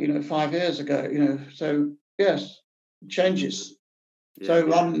 5 years ago. So yes, it changes. Yeah. So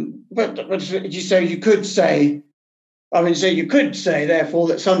but you say you could say. I mean, so you could say, therefore,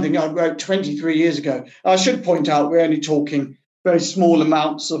 that something I wrote 23 years ago. I should point out we're only talking very small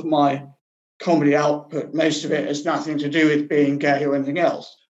amounts of my comedy output. Most of it has nothing to do with being gay or anything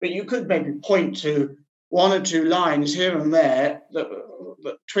else. But you could maybe point to one or two lines here and there that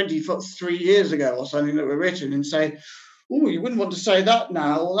 23 years ago or something that were written and say, "Oh, you wouldn't want to say that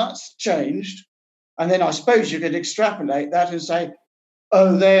now. Well, that's changed." And then I suppose you could extrapolate that and say,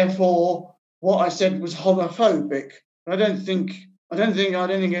 "Oh, therefore, what I said was homophobic." I don't think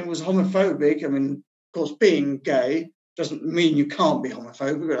it was homophobic. I mean, of course, being gay doesn't mean you can't be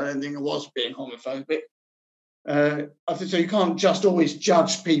homophobic, but I don't think it was being homophobic. I think so. You can't just always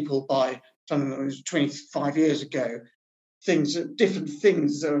judge people by something that was 25 years ago. Different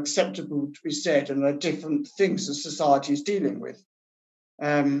things are acceptable to be said, and there are different things that society is dealing with.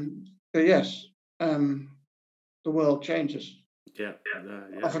 But yes, the world changes. Yeah.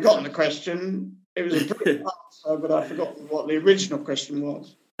 I've forgotten the question. It was a brilliant answer, but I forgot what the original question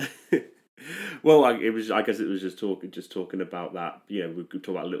was. Well, I guess it was just talking about that. We could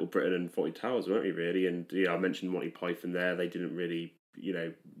talk about Little Britain and Fawlty Towers, weren't we? Really, and I mentioned Monty Python there. They didn't really,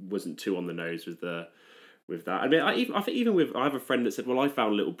 wasn't too on the nose with that. I mean, I think even I have a friend that said, well, I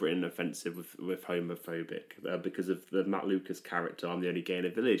found Little Britain offensive with homophobic because of the Matt Lucas character. I'm the only gay in a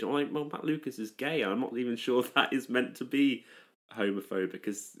village. I'm like, well, Matt Lucas is gay. I'm not even sure if that is meant to be homophobic,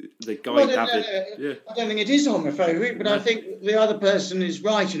 because the guy David. Yeah. I don't think it is homophobic, but I think the other person is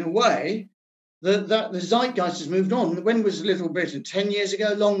right in a way that the zeitgeist has moved on. When was Little Britain? 10 years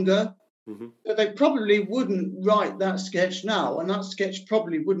ago, longer? Mm-hmm. But they probably wouldn't write that sketch now, and that sketch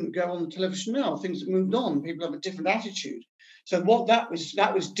probably wouldn't go on television now. Things have moved on. People have a different attitude. So what that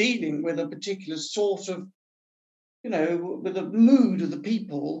was dealing with a particular sort of, with the mood of the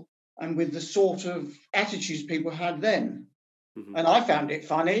people and with the sort of attitudes people had then. Mm-hmm. And I found it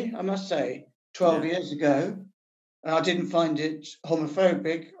funny, I must say, 12 years ago. I didn't find it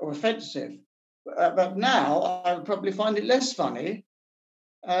homophobic or offensive. But now I would probably find it less funny.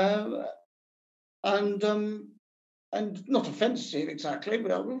 And not offensive exactly,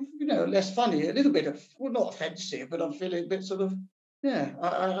 but less funny, a little bit of, well, not offensive, but I'm feeling a bit sort of,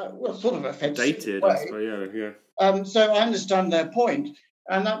 sort of offensive. Dated, I suppose, yeah. So I understand their point,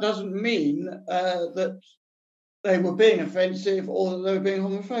 and that doesn't mean that they were being offensive or that they were being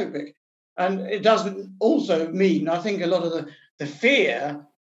homophobic. And it doesn't also mean, I think a lot of the fear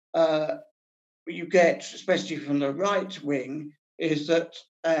you get, especially from the right wing, is that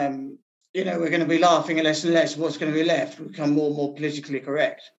we're going to be laughing less and less. What's going to be left will become more and more politically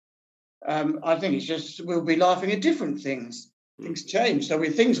correct. I think it's just we'll be laughing at different things. Things change. So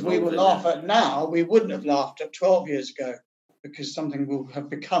with things we will laugh at now, we wouldn't have laughed at 12 years ago, because something will have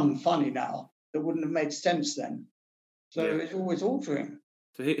become funny now that wouldn't have made sense then. So it's always altering.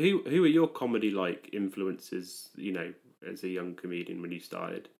 So who are your comedy influences, as a young comedian when you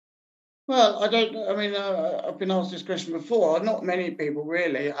started? Well, I've been asked this question before. Not many people,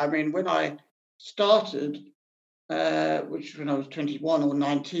 really. I mean, when I started, which when I was 21 or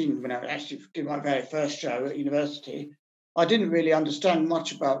 19, when I actually did my very first show at university, I didn't really understand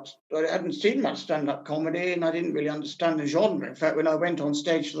much I hadn't seen much stand-up comedy, and I didn't really understand the genre. In fact, when I went on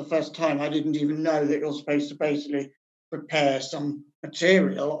stage for the first time, I didn't even know that you're supposed to basically prepare some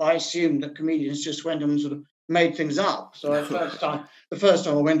material. I assumed that comedians just went and sort of made things up. So the first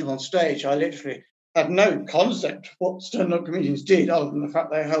time I went on stage, I literally had no concept of what stand-up comedians did, other than the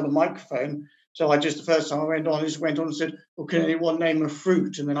fact they held a microphone. So the first time I went on and said, well, can anyone name a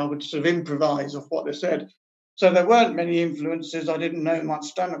fruit? And then I would sort of improvise off what they said. So there weren't many influences. I didn't know much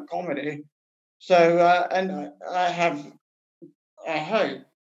stand-up comedy. So, and I hope,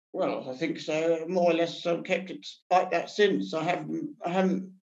 well, I think so, more or less I've kept it like that since. I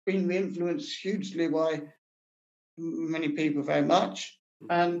haven't been influenced hugely by many people very much.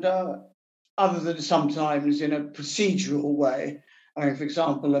 And other than sometimes in a procedural way. I mean, for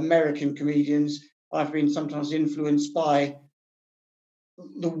example, American comedians, I've been sometimes influenced by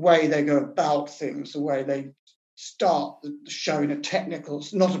the way they go about things, the way they start the show in a technical,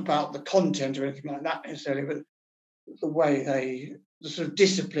 it's not about the content or anything like that necessarily, but the sort of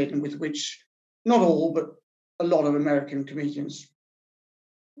discipline with which, not all, but a lot of American comedians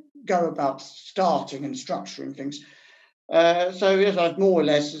go about starting and structuring things. So yes, I've more or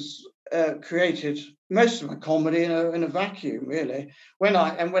less created most of my comedy in a vacuum, really. When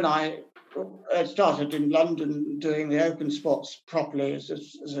I started in London doing the open spots properly as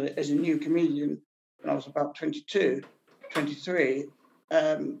a new comedian when I was about 22, 23,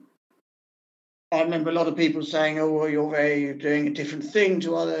 I remember a lot of people saying, oh, well, you're doing a different thing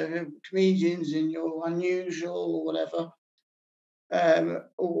to other comedians and you're unusual or whatever.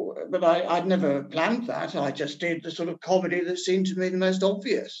 But I'd never planned that. I just did the sort of comedy that seemed to me the most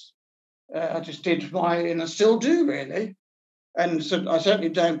obvious. I just did and I still do, really. And so I certainly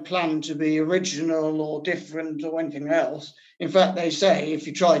don't plan to be original or different or anything else. In fact, they say if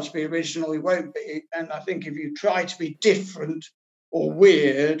you try to be original, you won't be. And I think if you try to be different or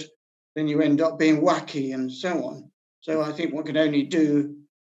weird, then you end up being wacky and so on. So I think one can only just do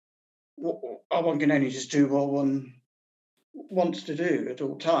what one wants to do at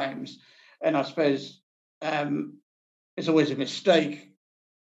all times. And I suppose it's always a mistake,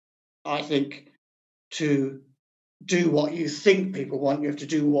 I think, to do what you think people want. You have to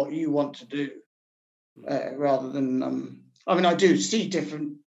do what you want to do. rather than. I mean, I do see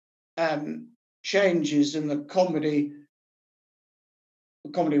different changes in the comedy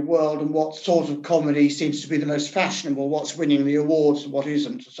world and what sort of comedy seems to be the most fashionable, what's winning the awards and what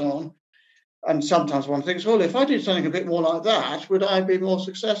isn't, and so on. And sometimes one thinks, well, if I did something a bit more like that, would I be more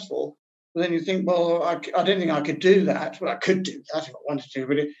successful? But then you think, well, I don't think I could do that. Well, I could do that if I wanted to,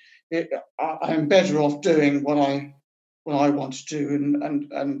 but I'm better off doing what I want to do.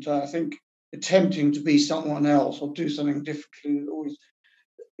 And I think attempting to be someone else or do something differently always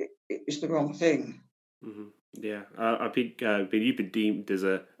is the wrong thing. Mm-hmm. Yeah, I think you've been deemed as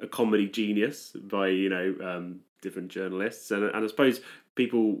a comedy genius by different journalists, and I suppose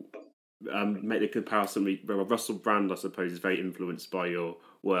people make the comparison. Russell Brand, I suppose, is very influenced by your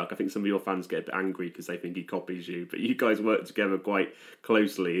work. I think some of your fans get a bit angry because they think he copies you, but you guys work together quite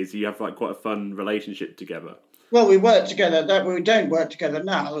closely. You have like quite a fun relationship together. Well, we work together. We don't work together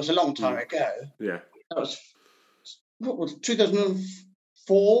now. It was a long time ago. Yeah, that was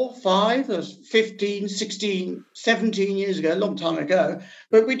 2004, 5. That was 15, 16, 17 years ago. A long time ago.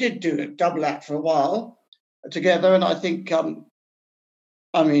 But we did do a double act for a while together, and I think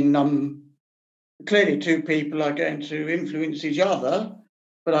clearly two people are going to influence each other,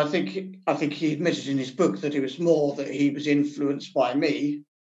 but I think he admitted in his book that it was more that he was influenced by me,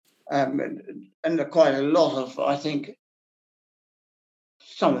 and quite a lot of, I think,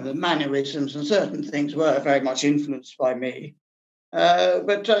 some of the mannerisms and certain things were very much influenced by me.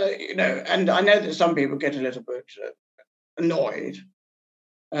 But and I know that some people get a little bit annoyed,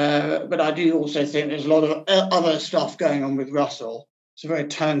 but I do also think there's a lot of other stuff going on with Russell. He's a very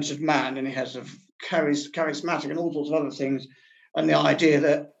talented man, and he has a charismatic and all sorts of other things. And the idea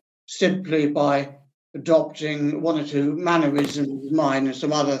that simply by adopting one or two mannerisms of mine and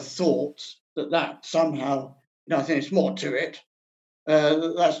some other thoughts, that somehow, I think there's more to it.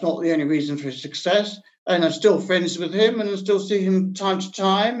 That's not the only reason for his success. And I'm still friends with him, and I still see him time to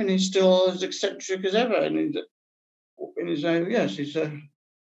time, and he's still as eccentric as ever. And in his own, yes, he's an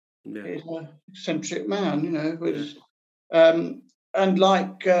eccentric man, and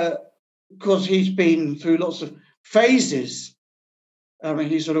because he's been through lots of phases. I mean,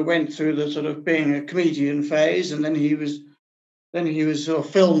 he sort of went through the sort of being a comedian phase, and then he was sort of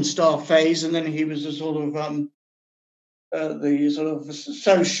film star phase, and then he was a sort of the sort of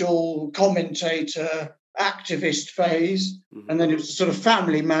social commentator activist phase, and then it was a sort of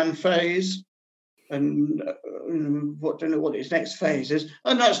family man phase, and don't know what his next phase is.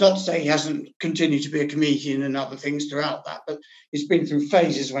 And that's not to say he hasn't continued to be a comedian and other things throughout that, but he's been through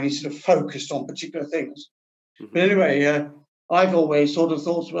phases when he's sort of focused on particular things. Mm-hmm. But anyway, I've always sort of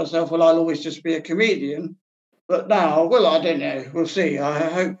thought to myself, well, I'll always just be a comedian. But now, well, I don't know. We'll see. I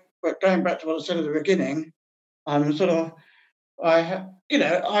hope, but going back to what I said at the beginning, I'm sort of, I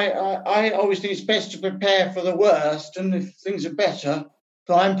always think it's best to prepare for the worst, and if things are better,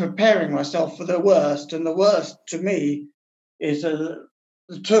 so I'm preparing myself for the worst, and the worst to me is the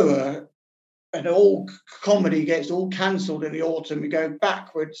tour, and all comedy gets all cancelled in the autumn. We go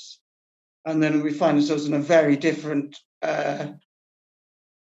backwards, and then we find ourselves in a very different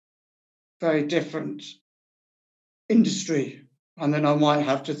industry, and then I might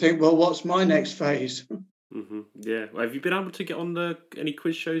have to think, well, what's my next phase? Mm-hmm. Yeah. Well, have you been able to get on any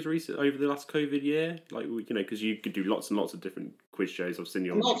quiz shows over the last COVID year? Like, because you could do lots and lots of different quiz shows. I've seen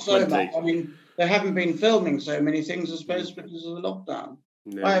you on. Not so much. I mean, they haven't been filming so many things, I suppose, because of the lockdown.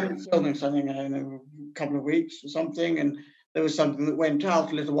 Yeah. I haven't been filming something in a couple of weeks or something, and there was something that went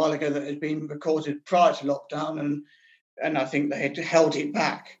out a little while ago that had been recorded prior to lockdown, and I think they had held it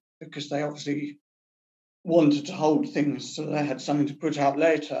back because they obviously wanted to hold things so they had something to put out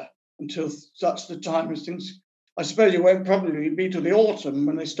later until such the time as things. I suppose it won't probably be till the autumn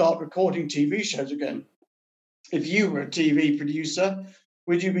when they start recording TV shows again. If you were a TV producer,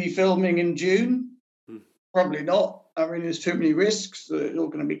 would you be filming in June? Probably not. I mean, there's too many risks that it's all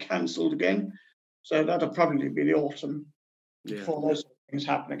going to be cancelled again. So that'll probably be the autumn before those things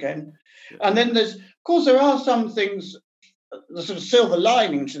happen again. Yeah. And then there are some things. The sort of silver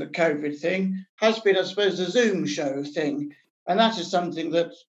lining to the COVID thing has been, I suppose, the Zoom show thing. And that is something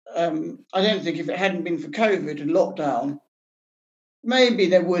that I don't think if it hadn't been for COVID and lockdown, maybe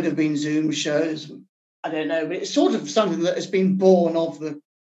there would have been Zoom shows. I don't know, but it's sort of something that has been born of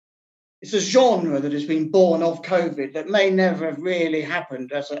it's a genre that has been born of COVID that may never have really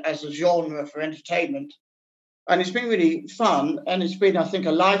happened as a genre for entertainment. And it's been really fun. And it's been, I think,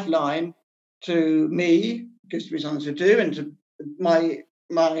 a lifeline to me, gives me something to do, and to my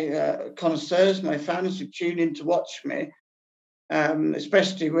connoisseurs, my fans who tune in to watch me.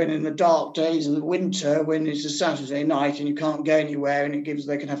 especially when in the dark days of the winter, when it's a Saturday night and you can't go anywhere, and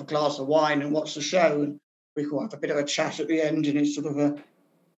they can have a glass of wine and watch the show, and we can have a bit of a chat at the end, and it's sort of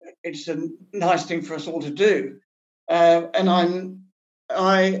it's a nice thing for us all to do. And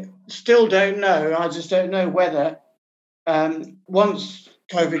I still don't know. I just don't know whether once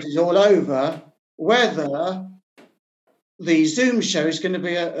COVID is all over, whether the Zoom show is going to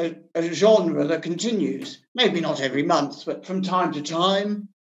be a genre that continues. Maybe not every month, but from time to time,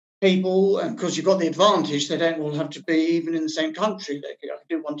 people, and of course you've got the advantage, they don't all have to be even in the same country. I can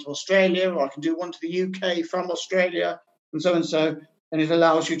do one to Australia, or I can do one to the UK from Australia, and so. And it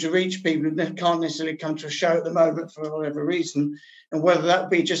allows you to reach people who can't necessarily come to a show at the moment for whatever reason. And whether that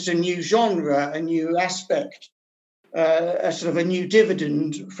be just a new genre, a new aspect, a sort of a new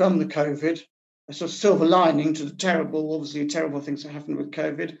dividend from the COVID, a sort of silver lining to the terrible things that happened with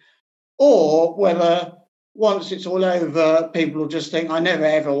COVID, or whether once it's all over, people will just think, I never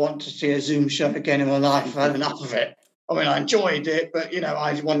ever want to see a Zoom show again in my life. I've had enough of it. I mean, I enjoyed it, but,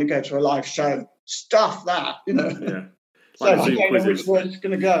 I want to go to a live show. Stuff that, Yeah. So I don't know which way it's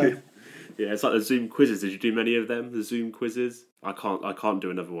going to go. Yeah, it's like the Zoom quizzes. Did you do many of them, the Zoom quizzes? I can't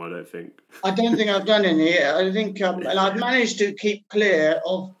do another one, I don't think. I don't think I've done any. I think, and I've managed to keep clear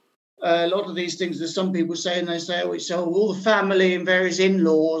of a lot of these things that some people say, and they say, it's all the family and various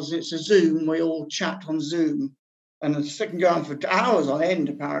in-laws, it's a Zoom, we all chat on Zoom. And it can go on for hours on end,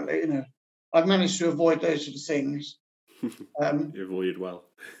 apparently. I've managed to avoid those sort of things. You avoided well.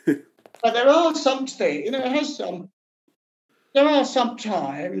 But there are some things, there are some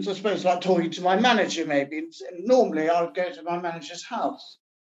times, I suppose, like talking to my manager maybe. And normally I would go to my manager's house,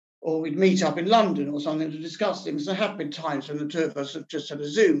 or we'd meet up in London or something to discuss things. There have been times when the two of us have just had a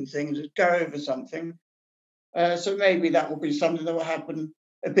Zoom thing to go over something. So maybe that will be something that will happen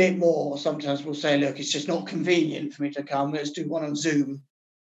a bit more. Sometimes we'll say, look, it's just not convenient for me to come. Let's do one on Zoom,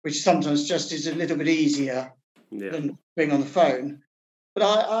 which sometimes just is a little bit easier than being on the phone. But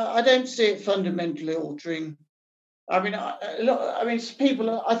I don't see it fundamentally altering. I mean,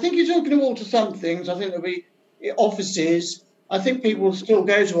 people. I think you're talking to alter some things. I think there'll be offices. I think people will still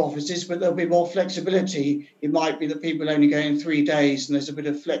go to offices, but there'll be more flexibility. It might be that people only go in 3 days, and there's a bit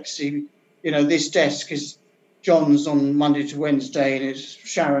of flexi. This desk is John's on Monday to Wednesday, and it's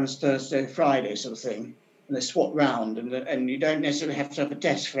Sharon's Thursday, Friday, sort of thing. And they swap round, and you don't necessarily have to have a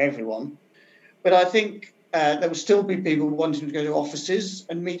desk for everyone. But I think there will still be people wanting to go to offices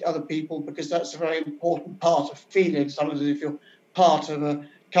and meet other people, because that's a very important part of feeling sometimes if you're part of a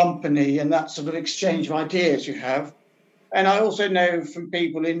company, and that sort of exchange of ideas you have. And I also know from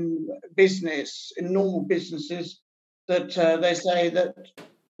people in business, in normal businesses, that they say that,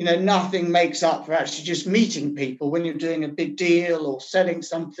 nothing makes up for actually just meeting people when you're doing a big deal or selling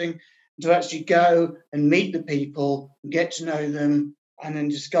something, to actually go and meet the people, get to know them, and then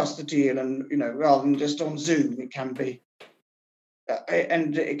discuss the deal. And, rather than just on Zoom, it can be,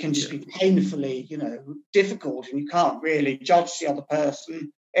 and it can just be painfully, difficult, and you can't really judge the other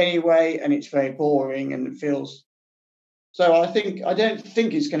person anyway, and it's very boring, and it feels. So I don't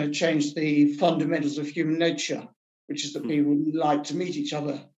think it's going to change the fundamentals of human nature, which is that people like to meet each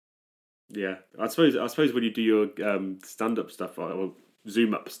other. Yeah, I suppose when you do your stand-up stuff or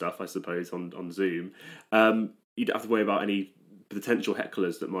Zoom up stuff, I suppose on Zoom, you don't have to worry about any potential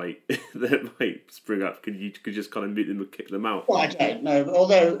hecklers that might spring up. Could you just kind of mute them and kick them out? Well, I don't know.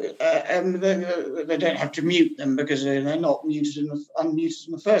 Although they don't have to mute them because they're not unmuted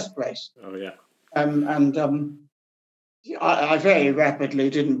in the first place. Oh yeah. I very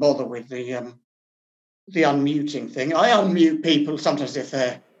rapidly didn't bother with the unmuting thing. I unmute people sometimes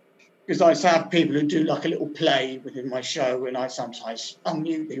because I have people who do like a little play within my show, and I sometimes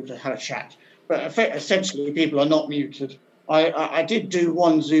unmute people to have a chat. But essentially, people are not muted. I did do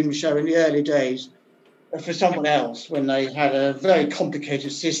one Zoom show in the early days for someone else when they had a very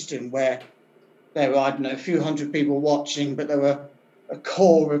complicated system where there were, a few hundred people watching, but there were a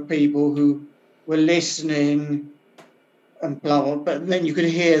core of people who were listening and blah, blah, but then you could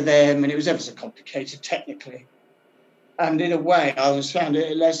hear them, and it was ever so complicated technically. And in a way, I found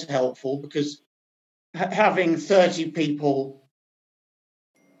it less helpful, because having 30 people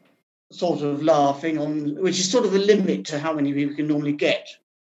sort of laughing which is sort of the limit to how many people can normally get,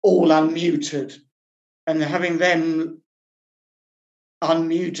 all unmuted, and having them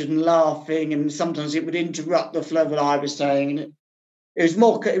unmuted and laughing, and sometimes it would interrupt the flow of what I was saying. And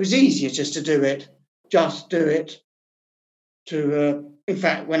it was easier just to do it. In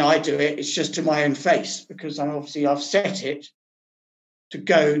fact, when I do it, it's just to my own face, because I've set it to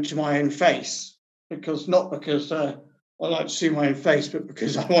go to my own face, not because I like to see my own face, but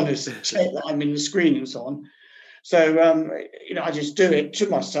because I want to check that I'm in the screen and so on. So, I just do it to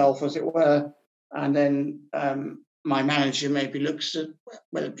myself, as it were. And then my manager maybe looks at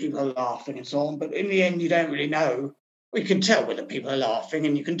whether people are laughing and so on. But in the end, you don't really know. We can tell whether people are laughing,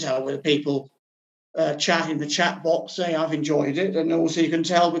 and you can tell whether people chat in the chat box say, I've enjoyed it. And also you can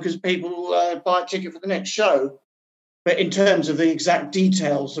tell because people buy a ticket for the next show. But in terms of the exact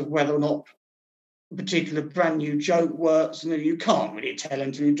details of whether or not a particular brand new joke works, and you can't really tell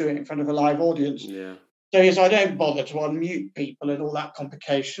until you do it in front of a live audience. Yeah. So yes, I don't bother to unmute people and all that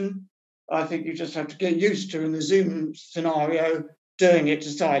complication. I think you just have to get used to, in the Zoom scenario, doing it to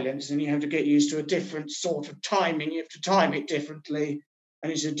silence, and you have to get used to a different sort of timing. You have to time it differently,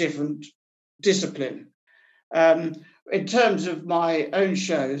 and it's a different discipline. In terms of my own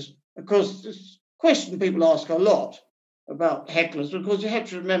shows, of course, this question people ask a lot about hecklers, because you have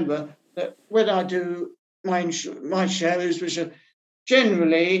to remember that when I do my shows, which are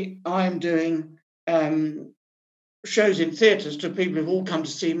generally I'm doing shows in theatres to people who've all come to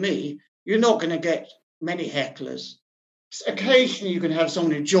see me, you're not going to get many hecklers. Occasionally you can have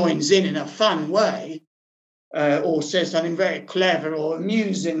someone who joins in a fun way, or says something very clever or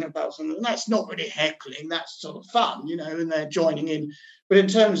amusing about something. And that's not really heckling, that's sort of fun, and they're joining in. But in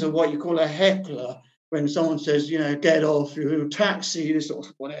terms of what you call a heckler, when someone says, get off, your taxi, this sort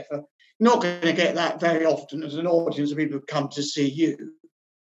of whatever, you're not going to get that very often as an audience of people who come to see you,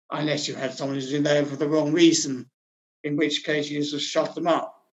 unless you have someone who's in there for the wrong reason, in which case you just shut them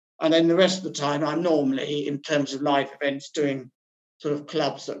up. And then the rest of the time, I'm normally, in terms of live events, doing sort of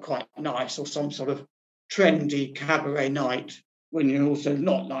clubs that are quite nice, or some sort of trendy cabaret night, when you're also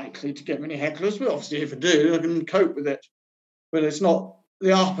not likely to get many hecklers. But obviously, if I do, I can cope with it. But it's not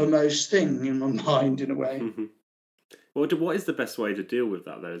the uppermost thing in my mind, in a way. Mm-hmm. Well, what is the best way to deal with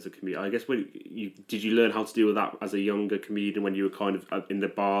that, though, as a comedian? I guess did you learn how to deal with that as a younger comedian when you were kind of in the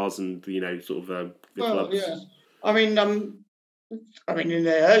bars and sort of the clubs? Yes. I mean, in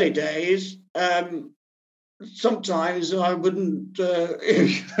the early days, sometimes I wouldn't. In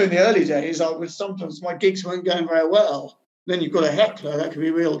the early days, sometimes my gigs weren't going very well. Then you've got a heckler, that can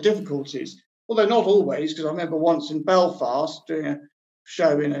be real difficulties. Although not always, because I remember once in Belfast doing a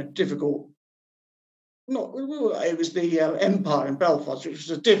show in a difficult. It was the Empire in Belfast, which was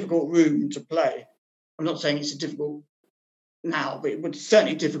a difficult room to play. I'm not saying it's difficult now, but it was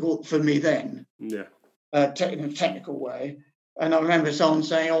certainly difficult for me then. Yeah. In a technical way. And I remember someone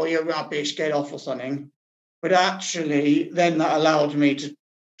saying, "Oh, you're rubbish, get off," or something. But actually, then that allowed me to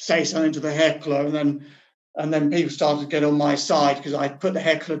say something to the heckler, and then people started to get on my side because I put the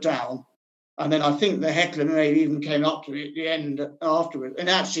heckler down. And then I think the heckler maybe even came up to me at the end afterwards. And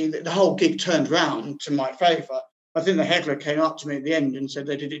actually, the whole gig turned round to my favour. I think the heckler came up to me at the end and said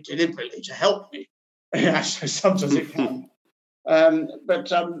they did it deliberately to help me. Actually, sometimes it can.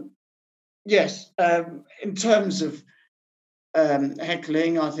 Yes, in terms of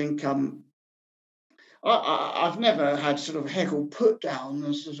heckling, I think I've never had sort of heckle put down,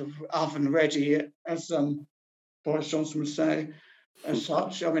 as sort of oven ready, as Boris Johnson would say, as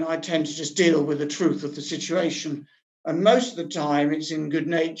such. I mean, I tend to just deal with the truth of the situation. And most of the time it's in good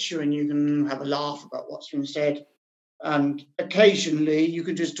nature and you can have a laugh about what's been said. And occasionally you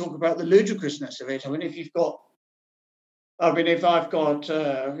can just talk about the ludicrousness of it. I mean, if I've got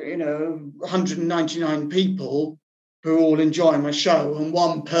 199 people who all enjoy my show and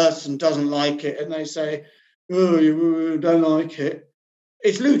one person doesn't like it and they say, "Oh, you don't like it,"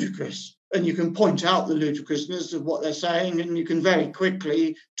 it's ludicrous. And you can point out the ludicrousness of what they're saying, and you can very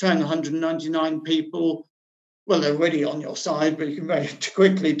quickly turn 199 people, well, they're already on your side, but you can very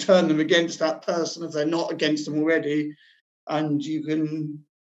quickly turn them against that person if they're not against them already. And you can,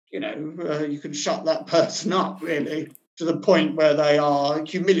 you can shut that person up, really, to the point where they are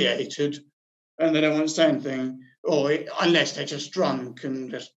humiliated and they don't want to say anything, or unless they're just drunk,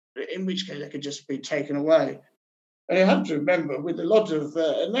 and in which case they could just be taken away. And you have to remember, with a lot of,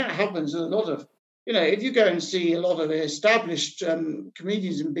 and that happens in a lot of, if you go and see a lot of established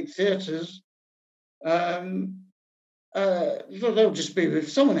comedians in big theatres, they'll just be, if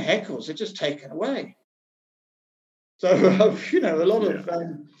someone heckles, they're just taken away. So, a lot of,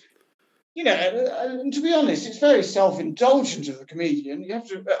 and to be honest, it's very self-indulgent of the comedian. You have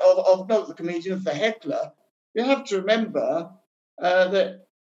to, not the comedian, of the heckler. You have to remember that,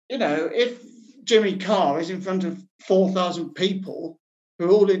 if Jimmy Carr is in front of 4,000 people who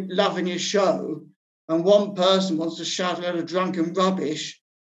are all loving his show, and one person wants to shout a load of drunken rubbish,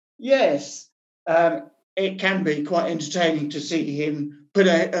 yes, it can be quite entertaining to see him put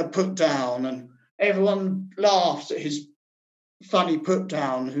put down, and everyone laughs at his funny put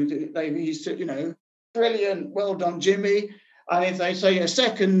down. He's brilliant, well done, Jimmy. And if they say a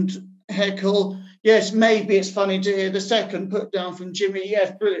second heckle, yes, maybe it's funny to hear the second put down from Jimmy.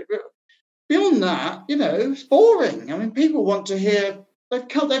 Yes, brilliant. Beyond that, it's boring. I mean, people want to hear.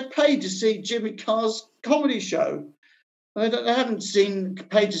 They've paid to see Jimmy Carr's comedy show. They haven't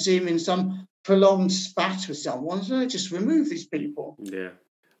paid to see him in some prolonged spat with someone. So they just remove these people. Yeah.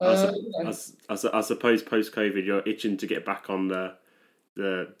 I suppose post-COVID, you're itching to get back on to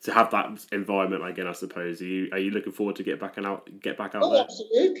have that environment again. I suppose. Are you looking forward to get back out there?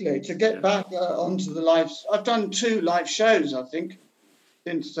 Absolutely. To get back onto the lives. I've done 2 live shows, I think,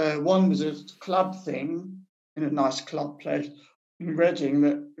 since one was a club thing in a nice club place in Reading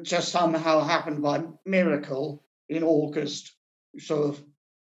that just somehow happened by miracle in August.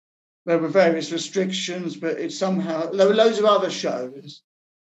 There were various restrictions, but there were loads of other shows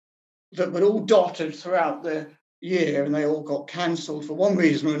that were all dotted throughout the year, and they all got cancelled for one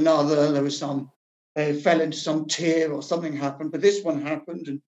reason or another. They fell into some tier or something happened, but this one happened,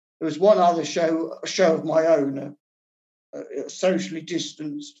 and there was one other show, a show of my own, socially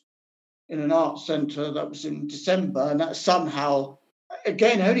distanced in an art centre that was in December, and that somehow,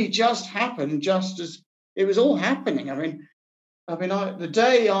 again, only just happened, just as it was all happening. The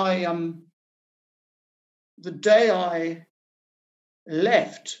day I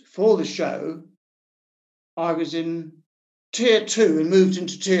left for the show, I was in tier 2 and moved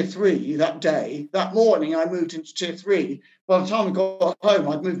into tier 3 that day. That morning, I moved into tier 3. By the time I got home,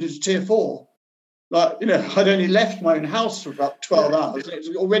 I'd moved into tier 4. I'd only left my own house for about 12 hours. It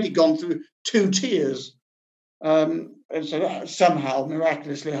had already gone through 2 tiers. And so that somehow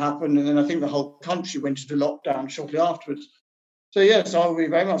miraculously happened. And then I think the whole country went into lockdown shortly afterwards. So, yes, I'll be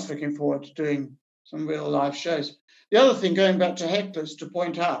very much looking forward to doing some real live shows. The other thing, going back to hecklers, to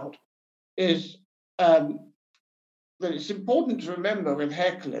point out is that it's important to remember with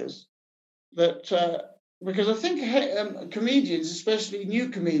hecklers that, because I think comedians, especially new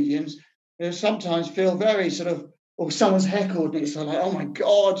comedians, sometimes feel very sort of, someone's heckled and it's like, oh my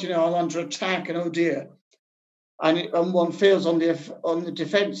God, I'm under attack and oh dear. And one feels on the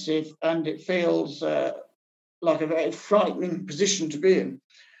defensive, and it feels like a very frightening position to be in.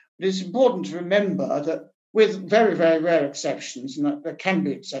 But it's important to remember that, with very, very rare exceptions, and that there can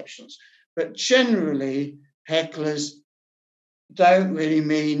be exceptions, but generally hecklers don't really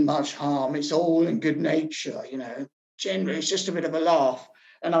mean much harm. It's all in good nature, Generally, it's just a bit of a laugh.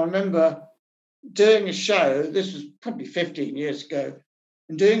 And I remember doing a show, this was probably 15 years ago,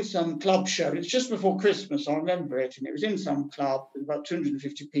 and doing some club show. It's just before Christmas, I remember it, and it was in some club with about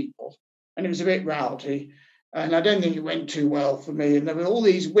 250 people, and it was a bit rowdy, and I don't think it went too well for me. And there were all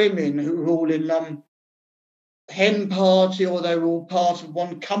these women who were all in hen party, or they were all part of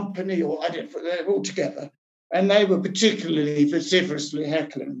one company, or they were all together, and they were particularly vociferously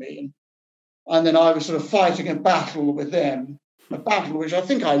heckling me. And then I was sort of fighting a battle with them, a battle which I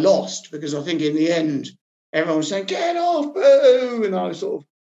think I lost, because I think in the end everyone was saying, "Get off, boo!" And I was sort of,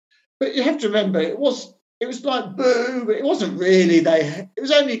 but you have to remember, it was like boo, but it wasn't really. It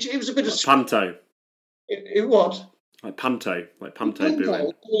was a bit of panto. It what? Like panto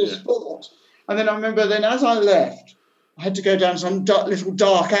booing. Sport. And then I remember, as I left, I had to go down some little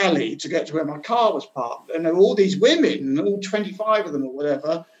dark alley to get to where my car was parked, and there were all these women, all 25 of them or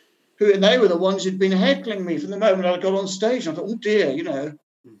whatever, and they were the ones who'd been heckling me from the moment I got on stage. And I thought, oh dear,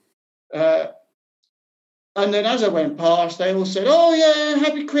 and then as I went past, they all said, "Oh yeah,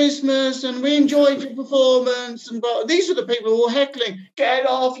 happy Christmas, and we enjoyed your performance." And these are the people who were heckling. Get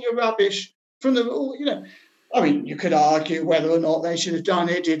off your rubbish from the, you could argue whether or not they should have done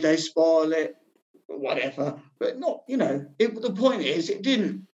it. Did they spoil it? Whatever, but not. The point is,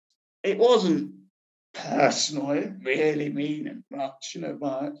 it wasn't personal. It didn't really mean much,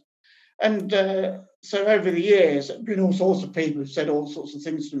 but. And so over the years, there have been all sorts of people who've said all sorts of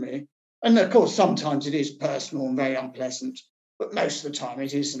things to me. And of course, sometimes it is personal and very unpleasant, but most of the time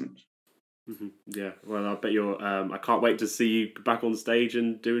it isn't. Mm-hmm. Yeah, well, I bet you're. I can't wait to see you back on stage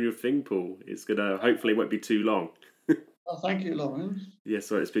and doing your thing, Paul. It's hopefully it won't be too long. Oh, thank you, Lawrence. Yes,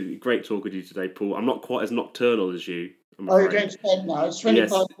 so it's been great talking to you today, Paul. I'm not quite as nocturnal as you. You're going to bed now. It's 20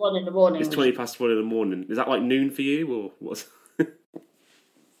 past 1 in the morning. It's 20 past 1 in the morning. Is that like noon for you, or what's?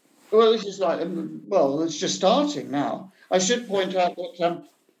 Well, this is it's just starting now. I should point out that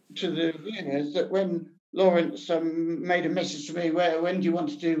to the viewers that when Lawrence made a message to me, when do you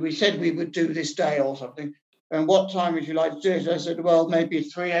want to do? We said we would do this day or something. And what time would you like to do it? I said, well, maybe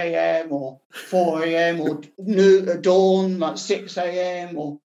 3 a.m. or 4 a.m. or dawn, like 6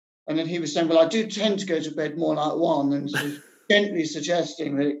 a.m. And then he was saying, well, I do tend to go to bed more like 1, and so gently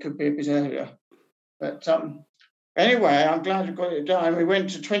suggesting that it could be a bit earlier. But anyway, I'm glad we got it done. We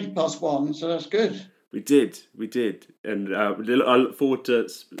went to 20 past 1, so that's good. We did, and I look forward to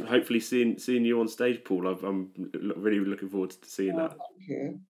hopefully seeing you on stage, Paul. I'm really looking forward to seeing that. Thank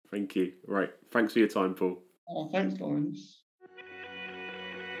you. Thank you. Right, thanks for your time, Paul. Thanks, Lawrence.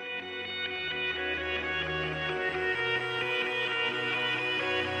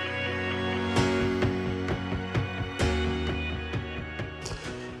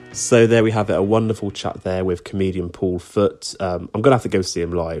 So there we have it, a wonderful chat there with comedian Paul Foot. I'm going to have to go see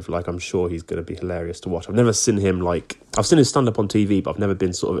him live. Like, I'm sure he's going to be hilarious to watch. I've never seen him, I've seen his stand-up on TV, but I've never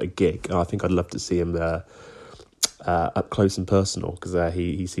been sort of at a gig. And I think I'd love to see him up close and personal, because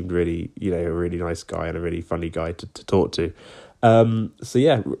he seemed really, a really nice guy and a really funny guy to talk to. So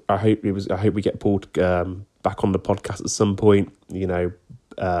yeah, I hope we get Paul back on the podcast at some point. It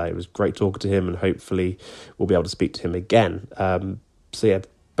was great talking to him, and hopefully we'll be able to speak to him again. So yeah,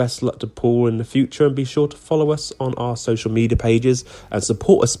 best luck to Paul in the future, and be sure to follow us on our social media pages and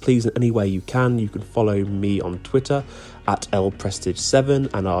support us, please, in any way you can. You can follow me on Twitter at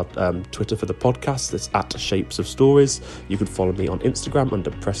lprestige7, and our Twitter for the podcast is at Shapes of Stories. You can follow me on Instagram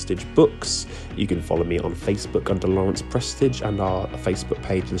under Prestige Books. You can follow me on Facebook under Lawrence Prestige, and our Facebook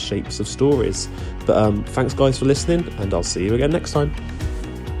page, The Shapes of Stories. But thanks guys for listening, and I'll see you again next time.